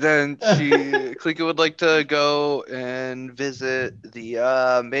 And then Klika would like to go and visit the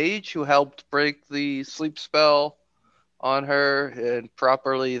mage who helped break the sleep spell on her and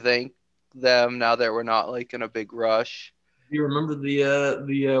properly thank them now that we're not like in a big rush. Do you remember the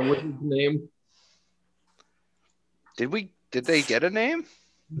wizard's name? Did they get a name?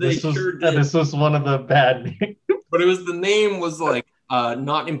 They sure did. This was one of the bad names. But the name was like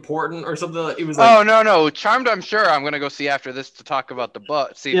not important or something. It was like, oh no, Charmed. I'm sure I'm gonna go see after this to talk about the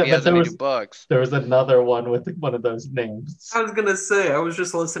book. See if he has any new books. There was another one with one of those names. I was gonna say, I was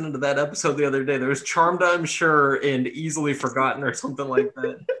just listening to that episode the other day. There was Charmed, I'm sure, and Easily Forgotten or something like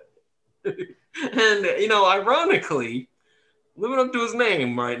that. And ironically, living up to his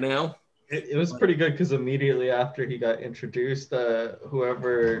name right now. It was pretty good because immediately after he got introduced,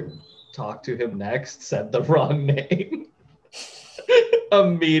 whoever talked to him next said the wrong name.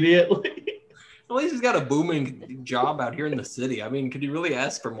 Immediately. At least he's got a booming job out here in the city. I mean, could you really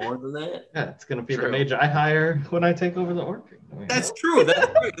ask for more than that? Yeah, it's going to be the mage I hire when I take over the Orc. That's true.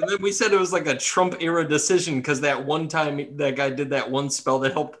 That's right. And then we said it was like a Trump-era decision because that one time that guy did that one spell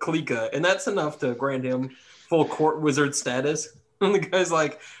that helped Klika, and that's enough to grant him full court wizard status. And the guy's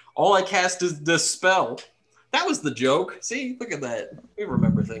like, all I cast is this spell. That was the joke. See, look at that. We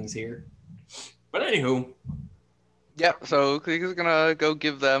remember things here. But anywho. Yep, so Klika's gonna go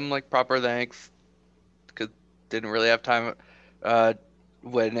give them like proper thanks because didn't really have time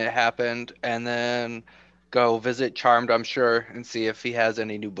when it happened, and then go visit Charmed, I'm sure, and see if he has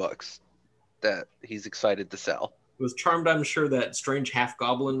any new books that he's excited to sell. Was Charmed, I'm sure, that strange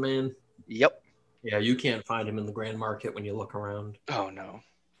half-goblin man? Yep. Yeah, you can't find him in the Grand Market when you look around. Oh, no.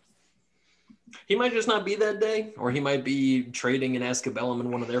 He might just not be that day, or he might be trading in Ascabellum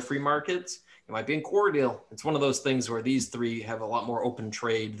in one of their free markets. He might be in Cordale. It's one of those things where these three have a lot more open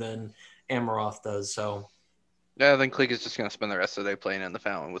trade than Amaroth does, so... Yeah, then Klika's just going to spend the rest of the day playing in the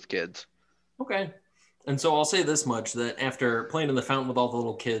fountain with kids. Okay. And so I'll say this much, that after playing in the fountain with all the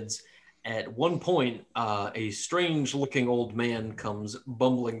little kids, at one point, a strange-looking old man comes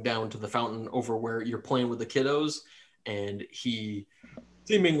bumbling down to the fountain over where you're playing with the kiddos, and he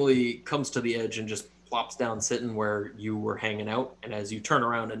seemingly comes to the edge and just plops down sitting where you were hanging out. And as you turn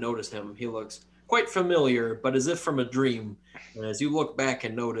around and notice him, he looks quite familiar, but as if from a dream. And as you look back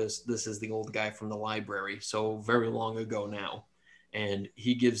and notice, this is the old guy from the library, so very long ago now. And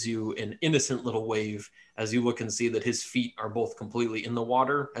he gives you an innocent little wave as you look and see that his feet are both completely in the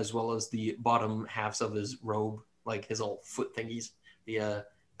water, as well as the bottom halves of his robe, like his old foot thingies, the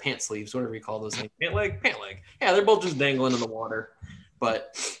pant sleeves, whatever you call those things. Pant leg. Yeah, they're both just dangling in the water,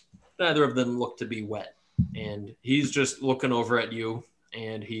 but neither of them look to be wet. And he's just looking over at you,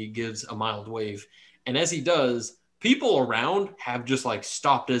 and he gives a mild wave. And as he does, people around have just like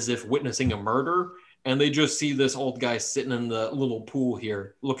stopped as if witnessing a murder. And they just see this old guy sitting in the little pool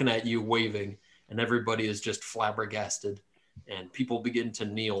here, looking at you, waving, and everybody is just flabbergasted. And people begin to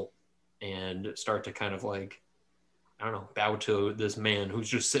kneel and start to kind of like, I don't know, bow to this man who's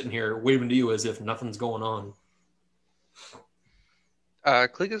just sitting here waving to you as if nothing's going on.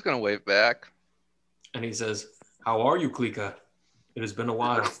 Klika's going to wave back. And he says, "How are you, Klika? It has been a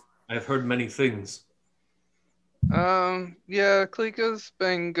while. I have heard many things." Yeah, Klika's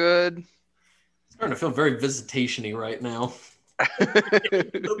been good. Starting to feel very visitation-y right now.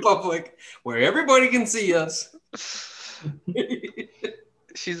 The public, where everybody can see us.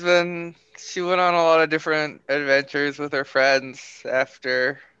 She went on a lot of different adventures with her friends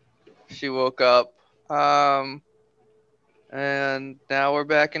after she woke up. And now we're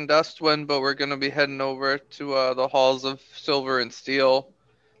back in Dustwind, but we're going to be heading over to the Halls of Silver and Steel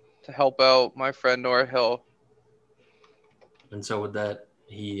to help out my friend Norhill. And so with that,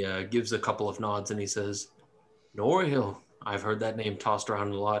 he gives a couple of nods and he says, "Norhill, I've heard that name tossed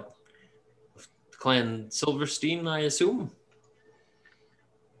around a lot. Clan Silverstein, I assume?"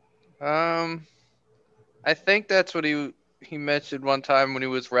 I think that's what he mentioned one time when he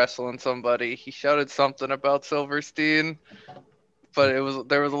was wrestling somebody. He shouted something about Silverstein, but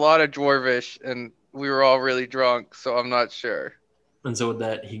there was a lot of Dwarvish, and we were all really drunk, so I'm not sure. And so with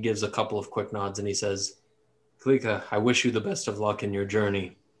that, he gives a couple of quick nods and he says, "Klika, I wish you the best of luck in your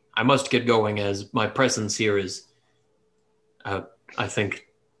journey. I must get going as my presence here is, I think,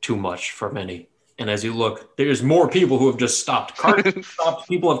 too much for many." And as you look, there's more people who have just stopped. Cars have stopped.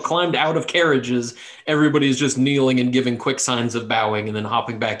 People have climbed out of carriages. Everybody's just kneeling and giving quick signs of bowing and then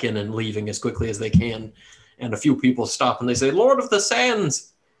hopping back in and leaving as quickly as they can. And a few people stop and they say, "Lord of the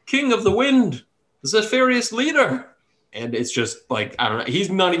Sands, King of the Wind, Zephyrius leader." And it's just like, I don't know. He's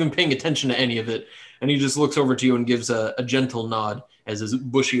not even paying attention to any of it. And he just looks over to you and gives a gentle nod as his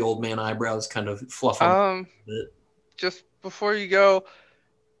bushy old man eyebrows kind of fluff. Just before you go,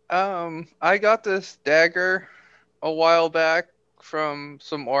 I got this dagger a while back from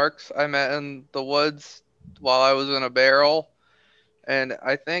some orcs I met in the woods while I was in a barrel, and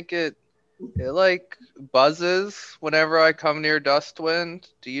I think it like buzzes whenever I come near Dustwind.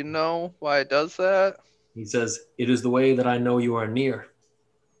 Do you know why it does that? He says, "It is the way that I know you are near.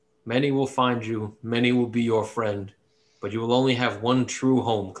 Many will find you, many will be your friend, but you will only have one true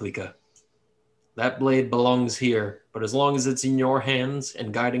home, Klika. That blade belongs here, but as long as it's in your hands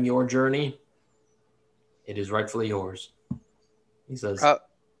and guiding your journey, it is rightfully yours." He says,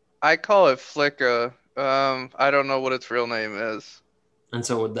 I call it Flicka. I don't know what its real name is. and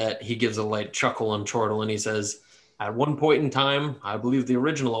so with that, he gives a light chuckle and chortle, and he says, "At one point in time, I believe the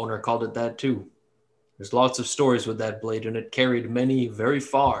original owner called it that too. There's lots of stories with that blade, and it carried many very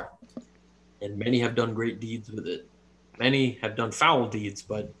far, and many have done great deeds with it. Many have done foul deeds,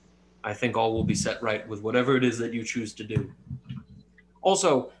 but I think all will be set right with whatever it is that you choose to do.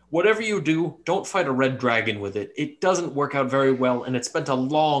 Also, whatever you do, don't fight a red dragon with it. It doesn't work out very well, and it spent a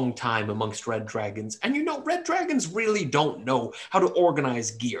long time amongst red dragons. And you know, red dragons really don't know how to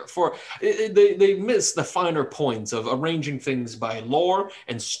organize gear. They miss the finer points of arranging things by lore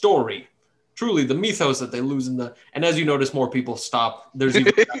and story. Truly, the mythos that they lose in the... And as you notice, more people stop. There's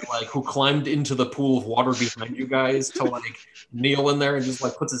even a guy, like, who climbed into the pool of water behind you guys to, like, kneel in there and just,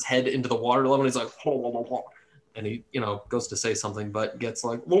 like, puts his head into the water level, and he's like... And he, goes to say something, but gets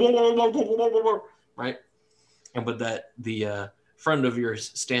like, right? And with that, the friend of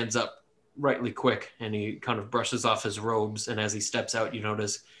yours stands up rightly quick, and he kind of brushes off his robes. And as he steps out, you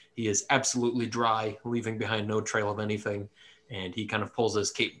notice he is absolutely dry, leaving behind no trail of anything. And he kind of pulls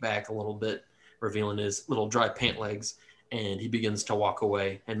his cape back a little bit, revealing his little dry pant legs. And he begins to walk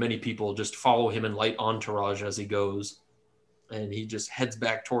away. And many people just follow him in light entourage as he goes. And he just heads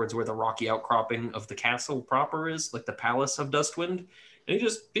back towards where the rocky outcropping of the castle proper is, like the palace of Dustwind. And he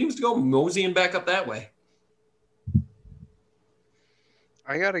just seems to go moseying back up that way.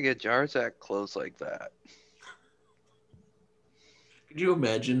 I gotta get Jarzak clothes like that. Could you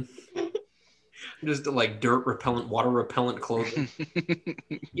imagine? Just like dirt repellent, water repellent clothing.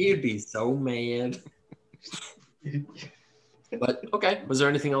 You'd be so mad. But okay, was there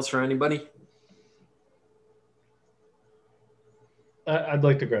anything else for anybody? I'd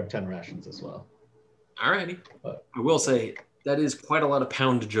like to grab 10 rations as well. Alrighty. I will say that is quite a lot of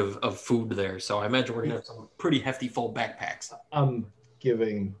poundage of food there, so I imagine we're gonna have some pretty hefty full backpacks. I'm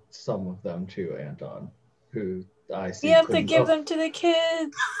giving some of them to Anton, who I see. You have to give them to the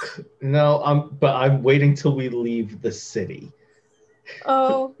kids. No, but I'm waiting till we leave the city.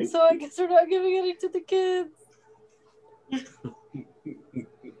 Oh, so I guess we're not giving any to the kids.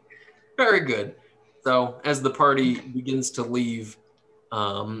 Very good. So as the party begins to leave,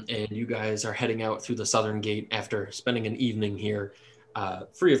 and you guys are heading out through the southern gate after spending an evening here,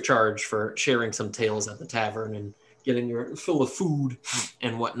 free of charge for sharing some tales at the tavern and getting your fill of food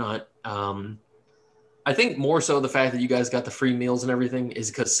and whatnot. I think more so the fact that you guys got the free meals and everything is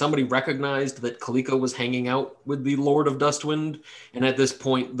because somebody recognized that Kaliko was hanging out with the Lord of Dustwind, and at this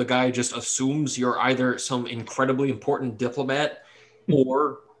point, the guy just assumes you're either some incredibly important diplomat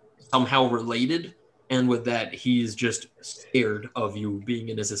or somehow related. And with that, he's just scared of you being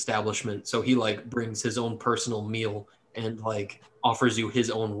in his establishment. So he brings his own personal meal and offers you his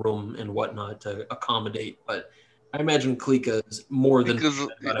own room and whatnot to accommodate. But I imagine Klika's more than because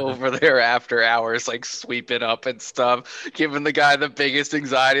over there after hours, sweeping up and stuff, giving the guy the biggest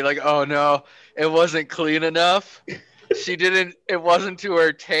anxiety. Oh no, it wasn't clean enough. It wasn't to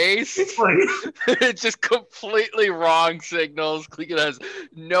her taste. It's just completely wrong signals. Klika has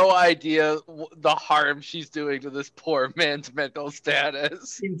no idea the harm she's doing to this poor man's mental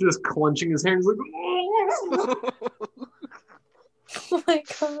status. He's just clenching his hands Oh my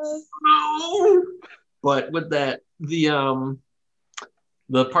god. No! But with that, the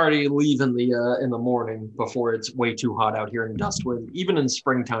party leave in the morning before it's way too hot out here in Dustwind. Even in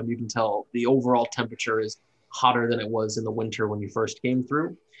springtime, you can tell the overall temperature is hotter than it was in the winter when you first came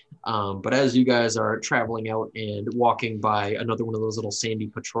through. But as you guys are traveling out and walking by another one of those little sandy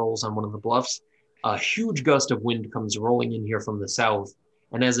patrols on one of the bluffs, a huge gust of wind comes rolling in here from the south.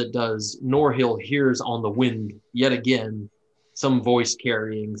 And as it does, Norhill hears on the wind yet again some voice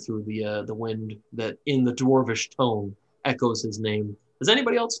carrying through the wind that in the Dwarvish tone echoes his name. Does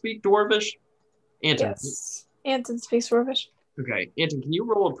anybody else speak Dwarvish? Anton. Yes. Anton speaks Dwarvish. Okay. Anton, can you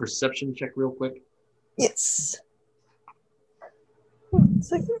roll a perception check real quick? Yes. 1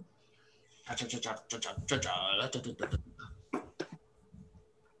 second. I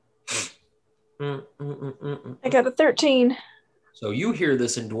got a 13. So you hear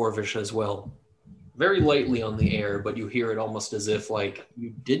this in Dwarvish as well. very lightly on the air, but you hear it almost as if like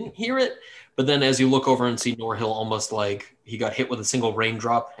you didn't hear it. But then as you look over and see Norhill, almost like he got hit with a single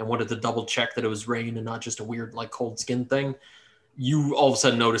raindrop and wanted to double check that it was rain and not just a weird like cold skin thing, you all of a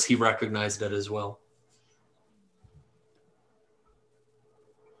sudden notice he recognized it as well.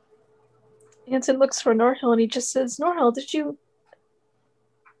 Anson looks for Norhill and he just says, Norhill, did you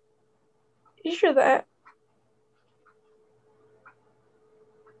hear that?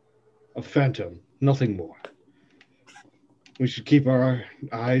 A phantom, nothing more. We should keep our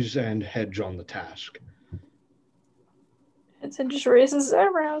eyes and heads on the task. Anson just raises his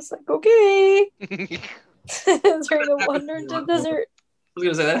eyebrows like, okay. It's ready to wander into the desert. I was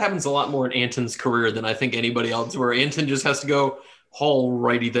going to say, that happens a lot more in Anton's career than I think anybody else, where Anton just has to go,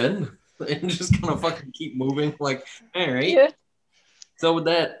 alrighty then, and just kind of fucking keep moving. Like, all right. Yeah. So with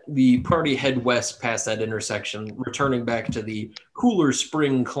that, the party head west past that intersection, returning back to the cooler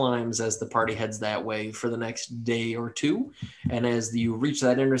spring climbs as the party heads that way for the next day or two. And as you reach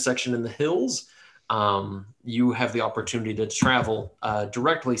that intersection in the hills, you have the opportunity to travel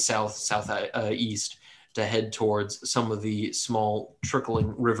directly southeast to head towards some of the small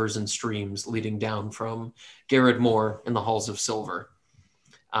trickling rivers and streams leading down from Garrett Moor in the Halls of Silver.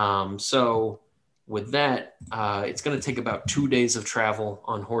 So with that, it's going to take about 2 days of travel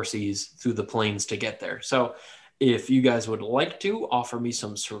on horses through the plains to get there. So if you guys would like to offer me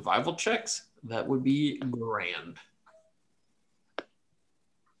some survival checks, that would be grand.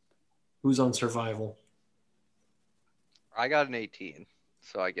 Who's on survival? I got an 18,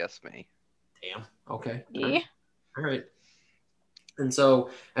 so I guess me. Damn. Okay. Yeah. All right. And so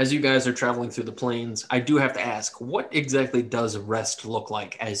as you guys are traveling through the plains, I do have to ask, what exactly does rest look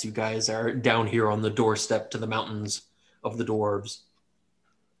like as you guys are down here on the doorstep to the mountains of the dwarves?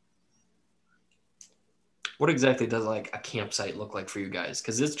 What exactly does like a campsite look like for you guys?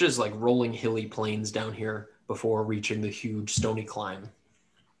 Because it's just like rolling hilly plains down here before reaching the huge stony climb.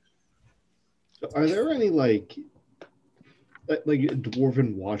 So are there any like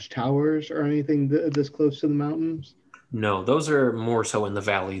dwarven watchtowers or anything this close to the mountains? No, those are more so in the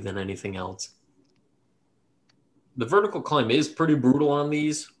valley than anything else. The vertical climb is pretty brutal on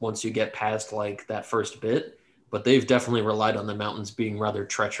these once you get past like that first bit, but they've definitely relied on the mountains being rather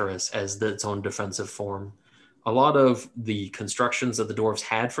treacherous as its own defensive form. A lot of the constructions that the dwarves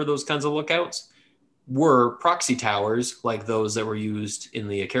had for those kinds of lookouts were proxy towers like those that were used in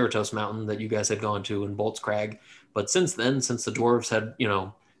the Akeratos mountain that you guys had gone to in Bolt's Crag. But since then, since the dwarves had,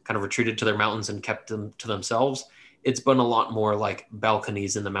 kind of retreated to their mountains and kept them to themselves, it's been a lot more like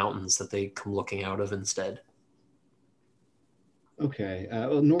balconies in the mountains that they come looking out of instead. Okay.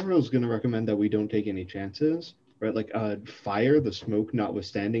 Well, Norville's going to recommend that we don't take any chances, right? Like fire, the smoke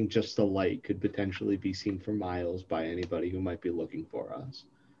notwithstanding, just the light could potentially be seen for miles by anybody who might be looking for us.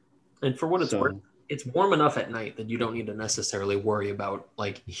 And for what it's worth, it's warm enough at night that you don't need to necessarily worry about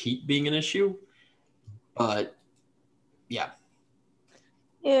like heat being an issue. But yeah.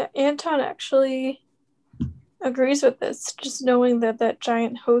 Yeah, Anton actually agrees with this, just knowing that that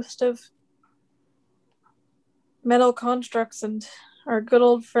giant host of metal constructs and our good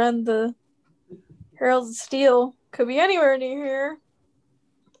old friend, the Herald of Steel, could be anywhere near here.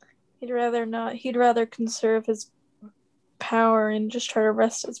 He'd rather not. He'd rather conserve his power and just try to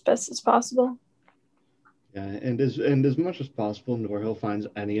rest as best as possible. Yeah, and as much as possible, Norhill finds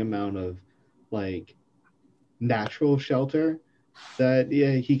any amount of like natural shelter that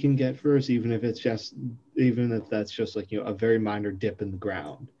he can get for us, even if that's just like a very minor dip in the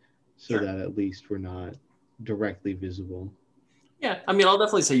ground, so Sure. that at least we're not directly visible. Yeah, I mean, I'll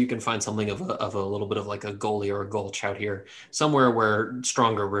definitely say you can find something of a little bit of like a gully or a gulch out here, somewhere where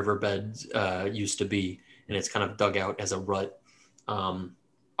stronger riverbeds used to be, and it's kind of dug out as a rut.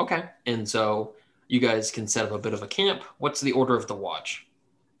 Okay, and so you guys can set up a bit of a camp. What's the order of the watch?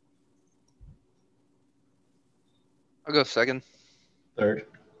 I'll go second. Third.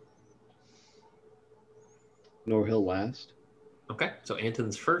 Norhill last. Okay, so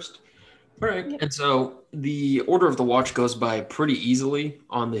Anton's first. All right, and so the order of the watch goes by pretty easily.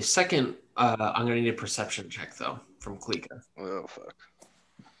 On the second, I'm going to need a perception check, though, from Klika. Oh, fuck.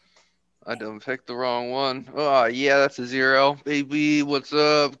 I done picked the wrong one. Oh, yeah, that's a 0. Baby, what's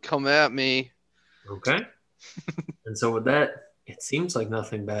up? Come at me. Okay. And so with that, it seems like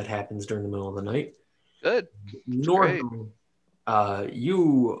nothing bad happens during the middle of the night. Good. Northam,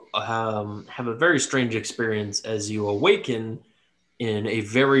 you have a very strange experience as you awaken in a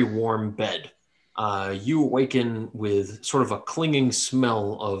very warm bed. You awaken with sort of a clinging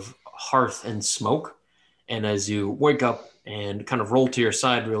smell of hearth and smoke. And as you wake up and kind of roll to your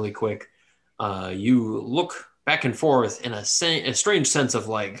side really quick, you look back and forth in a strange sense of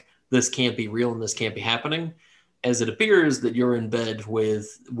like this can't be real and this can't be happening, as it appears that you're in bed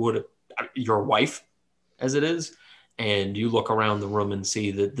with your wife, as it is, and you look around the room and see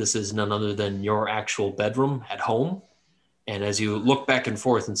that this is none other than your actual bedroom at home. And as you look back and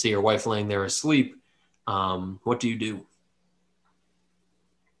forth and see your wife laying there asleep, what do you do?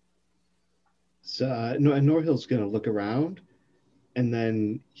 So, Norhill's going to look around, and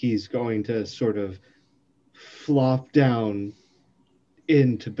then he's going to sort of flop down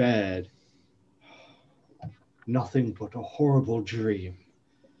into bed. Nothing but a horrible dream.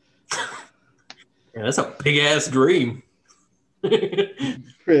 Yeah, that's a big ass dream.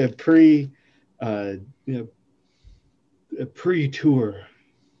 Pre-tour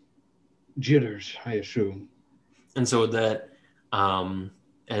jitters, I assume. And so that,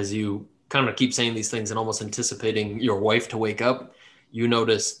 as you kind of keep saying these things and almost anticipating your wife to wake up, you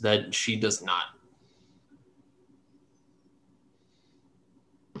notice that she does not.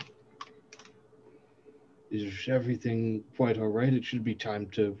 Is everything quite all right? It should be time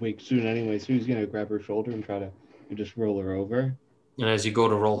to wake soon anyway. So he's going to grab her shoulder and try to just roll her over. And as you go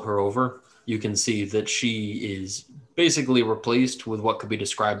to roll her over, you can see that she is basically replaced with what could be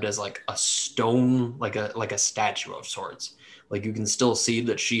described as like a stone, like a statue of sorts. Like you can still see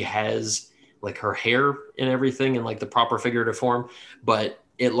that she has like her hair and everything in like the proper figurative form, but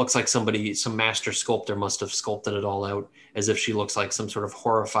it looks like some master sculptor must have sculpted it all out as if she looks like some sort of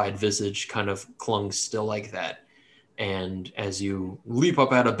horrified visage kind of clung still like that. And as you leap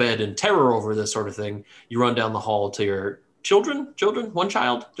up out of bed in terror over this sort of thing, you run down the hall to your children, one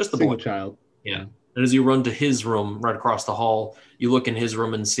child, just the Single boy. child. Yeah. And as you run to his room right across the hall, you look in his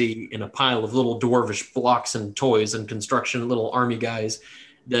room and see in a pile of little dwarvish blocks and toys and construction, little army guys,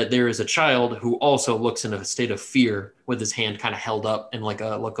 that there is a child who also looks in a state of fear with his hand kind of held up in like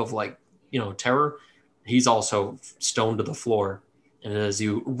a look of like, terror. He's also stoned to the floor. And as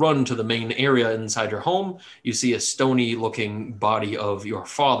you run to the main area inside your home, you see a stony looking body of your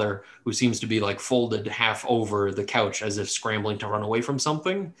father who seems to be like folded half over the couch as if scrambling to run away from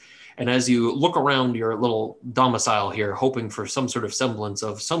something. And as you look around your little domicile here, hoping for some sort of semblance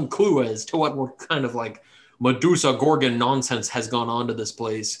of some clue as to what kind of like Medusa Gorgon nonsense has gone on to this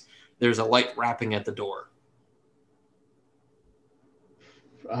place, there's a light rapping at the door.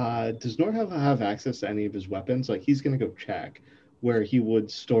 Does Norhell have access to any of his weapons? Like, he's going to go check where he would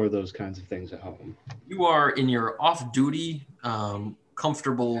store those kinds of things at home. You are in your off-duty,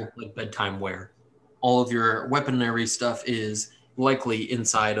 comfortable like bedtime wear. All of your weaponry stuff is likely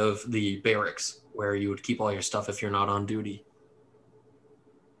inside of the barracks where you would keep all your stuff if you're not on duty.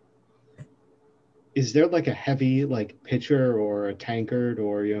 Is there like a heavy like pitcher or a tankard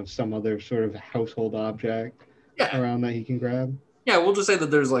or some other sort of household object around that he can grab? Yeah, we'll just say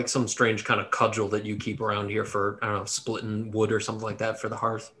that there's like some strange kind of cudgel that you keep around here for, I don't know, splitting wood or something like that for the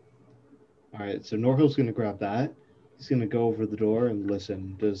hearth. All right, so Norhill's going to grab that. He's going to go over the door and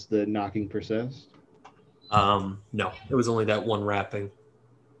listen. Does the knocking persist? No, it was only that one rapping.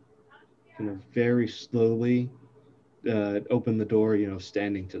 Going to very slowly open the door,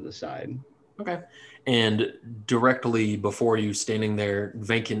 standing to the side. Okay. And directly before you, standing there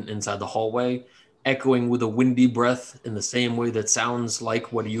vacant inside the hallway, echoing with a windy breath in the same way that sounds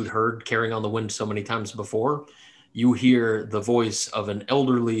like what you'd heard carrying on the wind so many times before, you hear the voice of an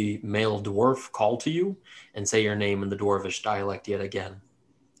elderly male dwarf call to you and say your name in the dwarvish dialect yet again.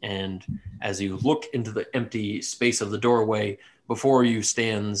 And as you look into the empty space of the doorway, before you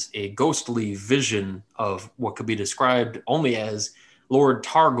stands a ghostly vision of what could be described only as Lord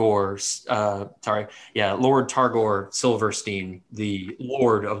Targor Silverstein, the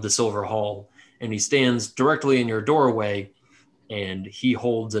Lord of the Silver Hall. And he stands directly in your doorway, and he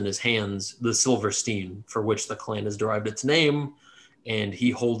holds in his hands the Silverstein, for which the clan has derived its name, and he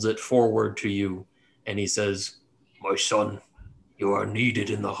holds it forward to you, and he says, "My son, you are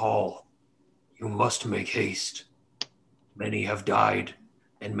needed in the hall. You must make haste. Many have died,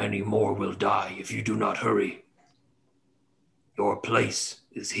 and many more will die if you do not hurry. Your place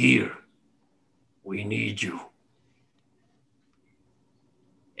is here. We need you."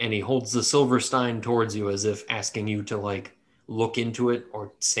 And he holds the Silverstein towards you as if asking you to like look into it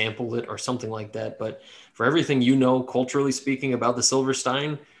or sample it or something like that. But for everything you know, culturally speaking, about the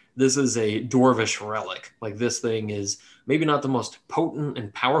Silverstein, this is a dwarvish relic. Like, this thing is maybe not the most potent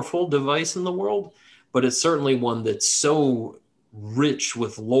and powerful device in the world, but it's certainly one that's so rich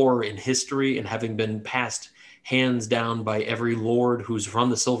with lore and history, and having been passed hands down by every lord who's run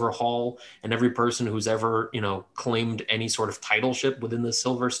the Silver Hall and every person who's ever, claimed any sort of titleship within the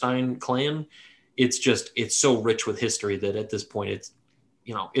Silverstein clan. It's so rich with history that at this point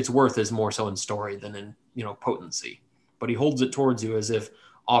its worth is more so in story than in, potency. But he holds it towards you as if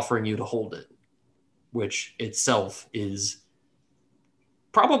offering you to hold it, which itself is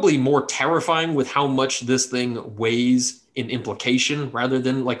probably more terrifying with how much this thing weighs in implication rather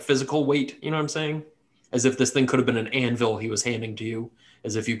than like physical weight. You know what I'm saying? As if this thing could have been an anvil he was handing to you,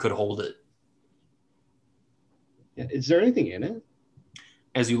 as if you could hold it. Yeah, is there anything in it?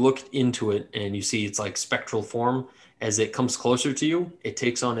 As you look into it and you see its like spectral form, as it comes closer to you, it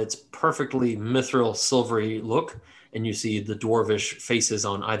takes on its perfectly mithril silvery look, and you see the dwarvish faces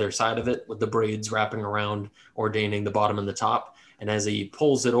on either side of it with the braids wrapping around, ordaining the bottom and the top. And as he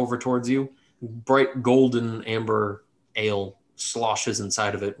pulls it over towards you, bright golden amber ale sloshes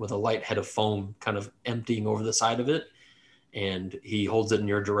inside of it with a light head of foam kind of emptying over the side of it. And he holds it in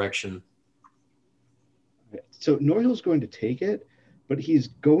your direction. So Norhill's going to take it, but he's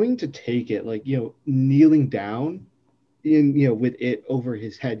going to take it like, kneeling down in, with it over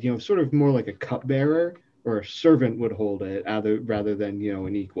his head, sort of more like a cupbearer or a servant would hold it rather than,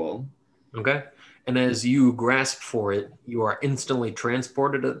 an equal. Okay. And as you grasp for it, you are instantly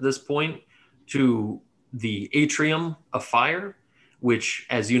transported at this point to the atrium of fire, which,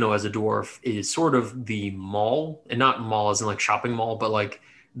 as you know, as a dwarf, is sort of the mall, and not mall as in like shopping mall, but like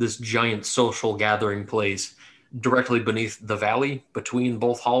this giant social gathering place directly beneath the valley between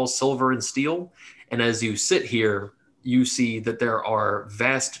both halls, silver and steel. And as you sit here, you see that there are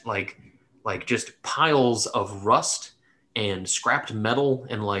vast, like just piles of rust and scrapped metal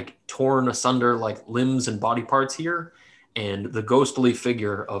and like torn asunder like limbs and body parts here. And the ghostly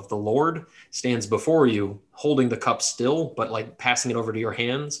figure of the Lord stands before you, holding the cup still, but like passing it over to your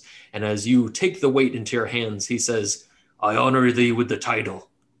hands. And as you take the weight into your hands, he says, "I honor thee with the title,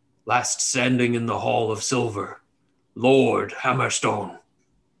 last standing in the Hall of Silver, Lord Hammerstone."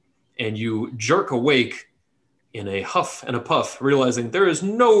 And you jerk awake in a huff and a puff, realizing there is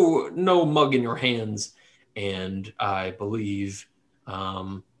no mug in your hands. And I believe,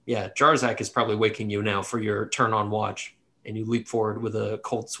 Jarzak is probably waking you now for your turn on watch. And you leap forward with a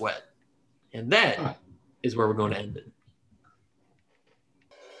cold sweat. And that is where we're going to end it.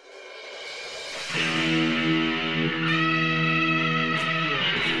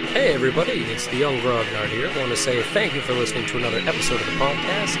 Hey everybody, it's the Young Grognard here. I want to say thank you for listening to another episode of the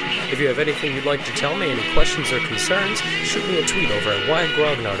podcast. If you have anything you'd like to tell me, any questions or concerns, shoot me a tweet over at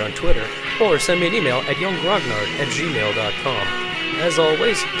WildGrognard on Twitter, or send me an email at younggrognard@gmail.com. As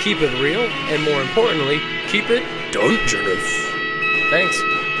always, keep it real, and more importantly, keep it dungeness. Thanks.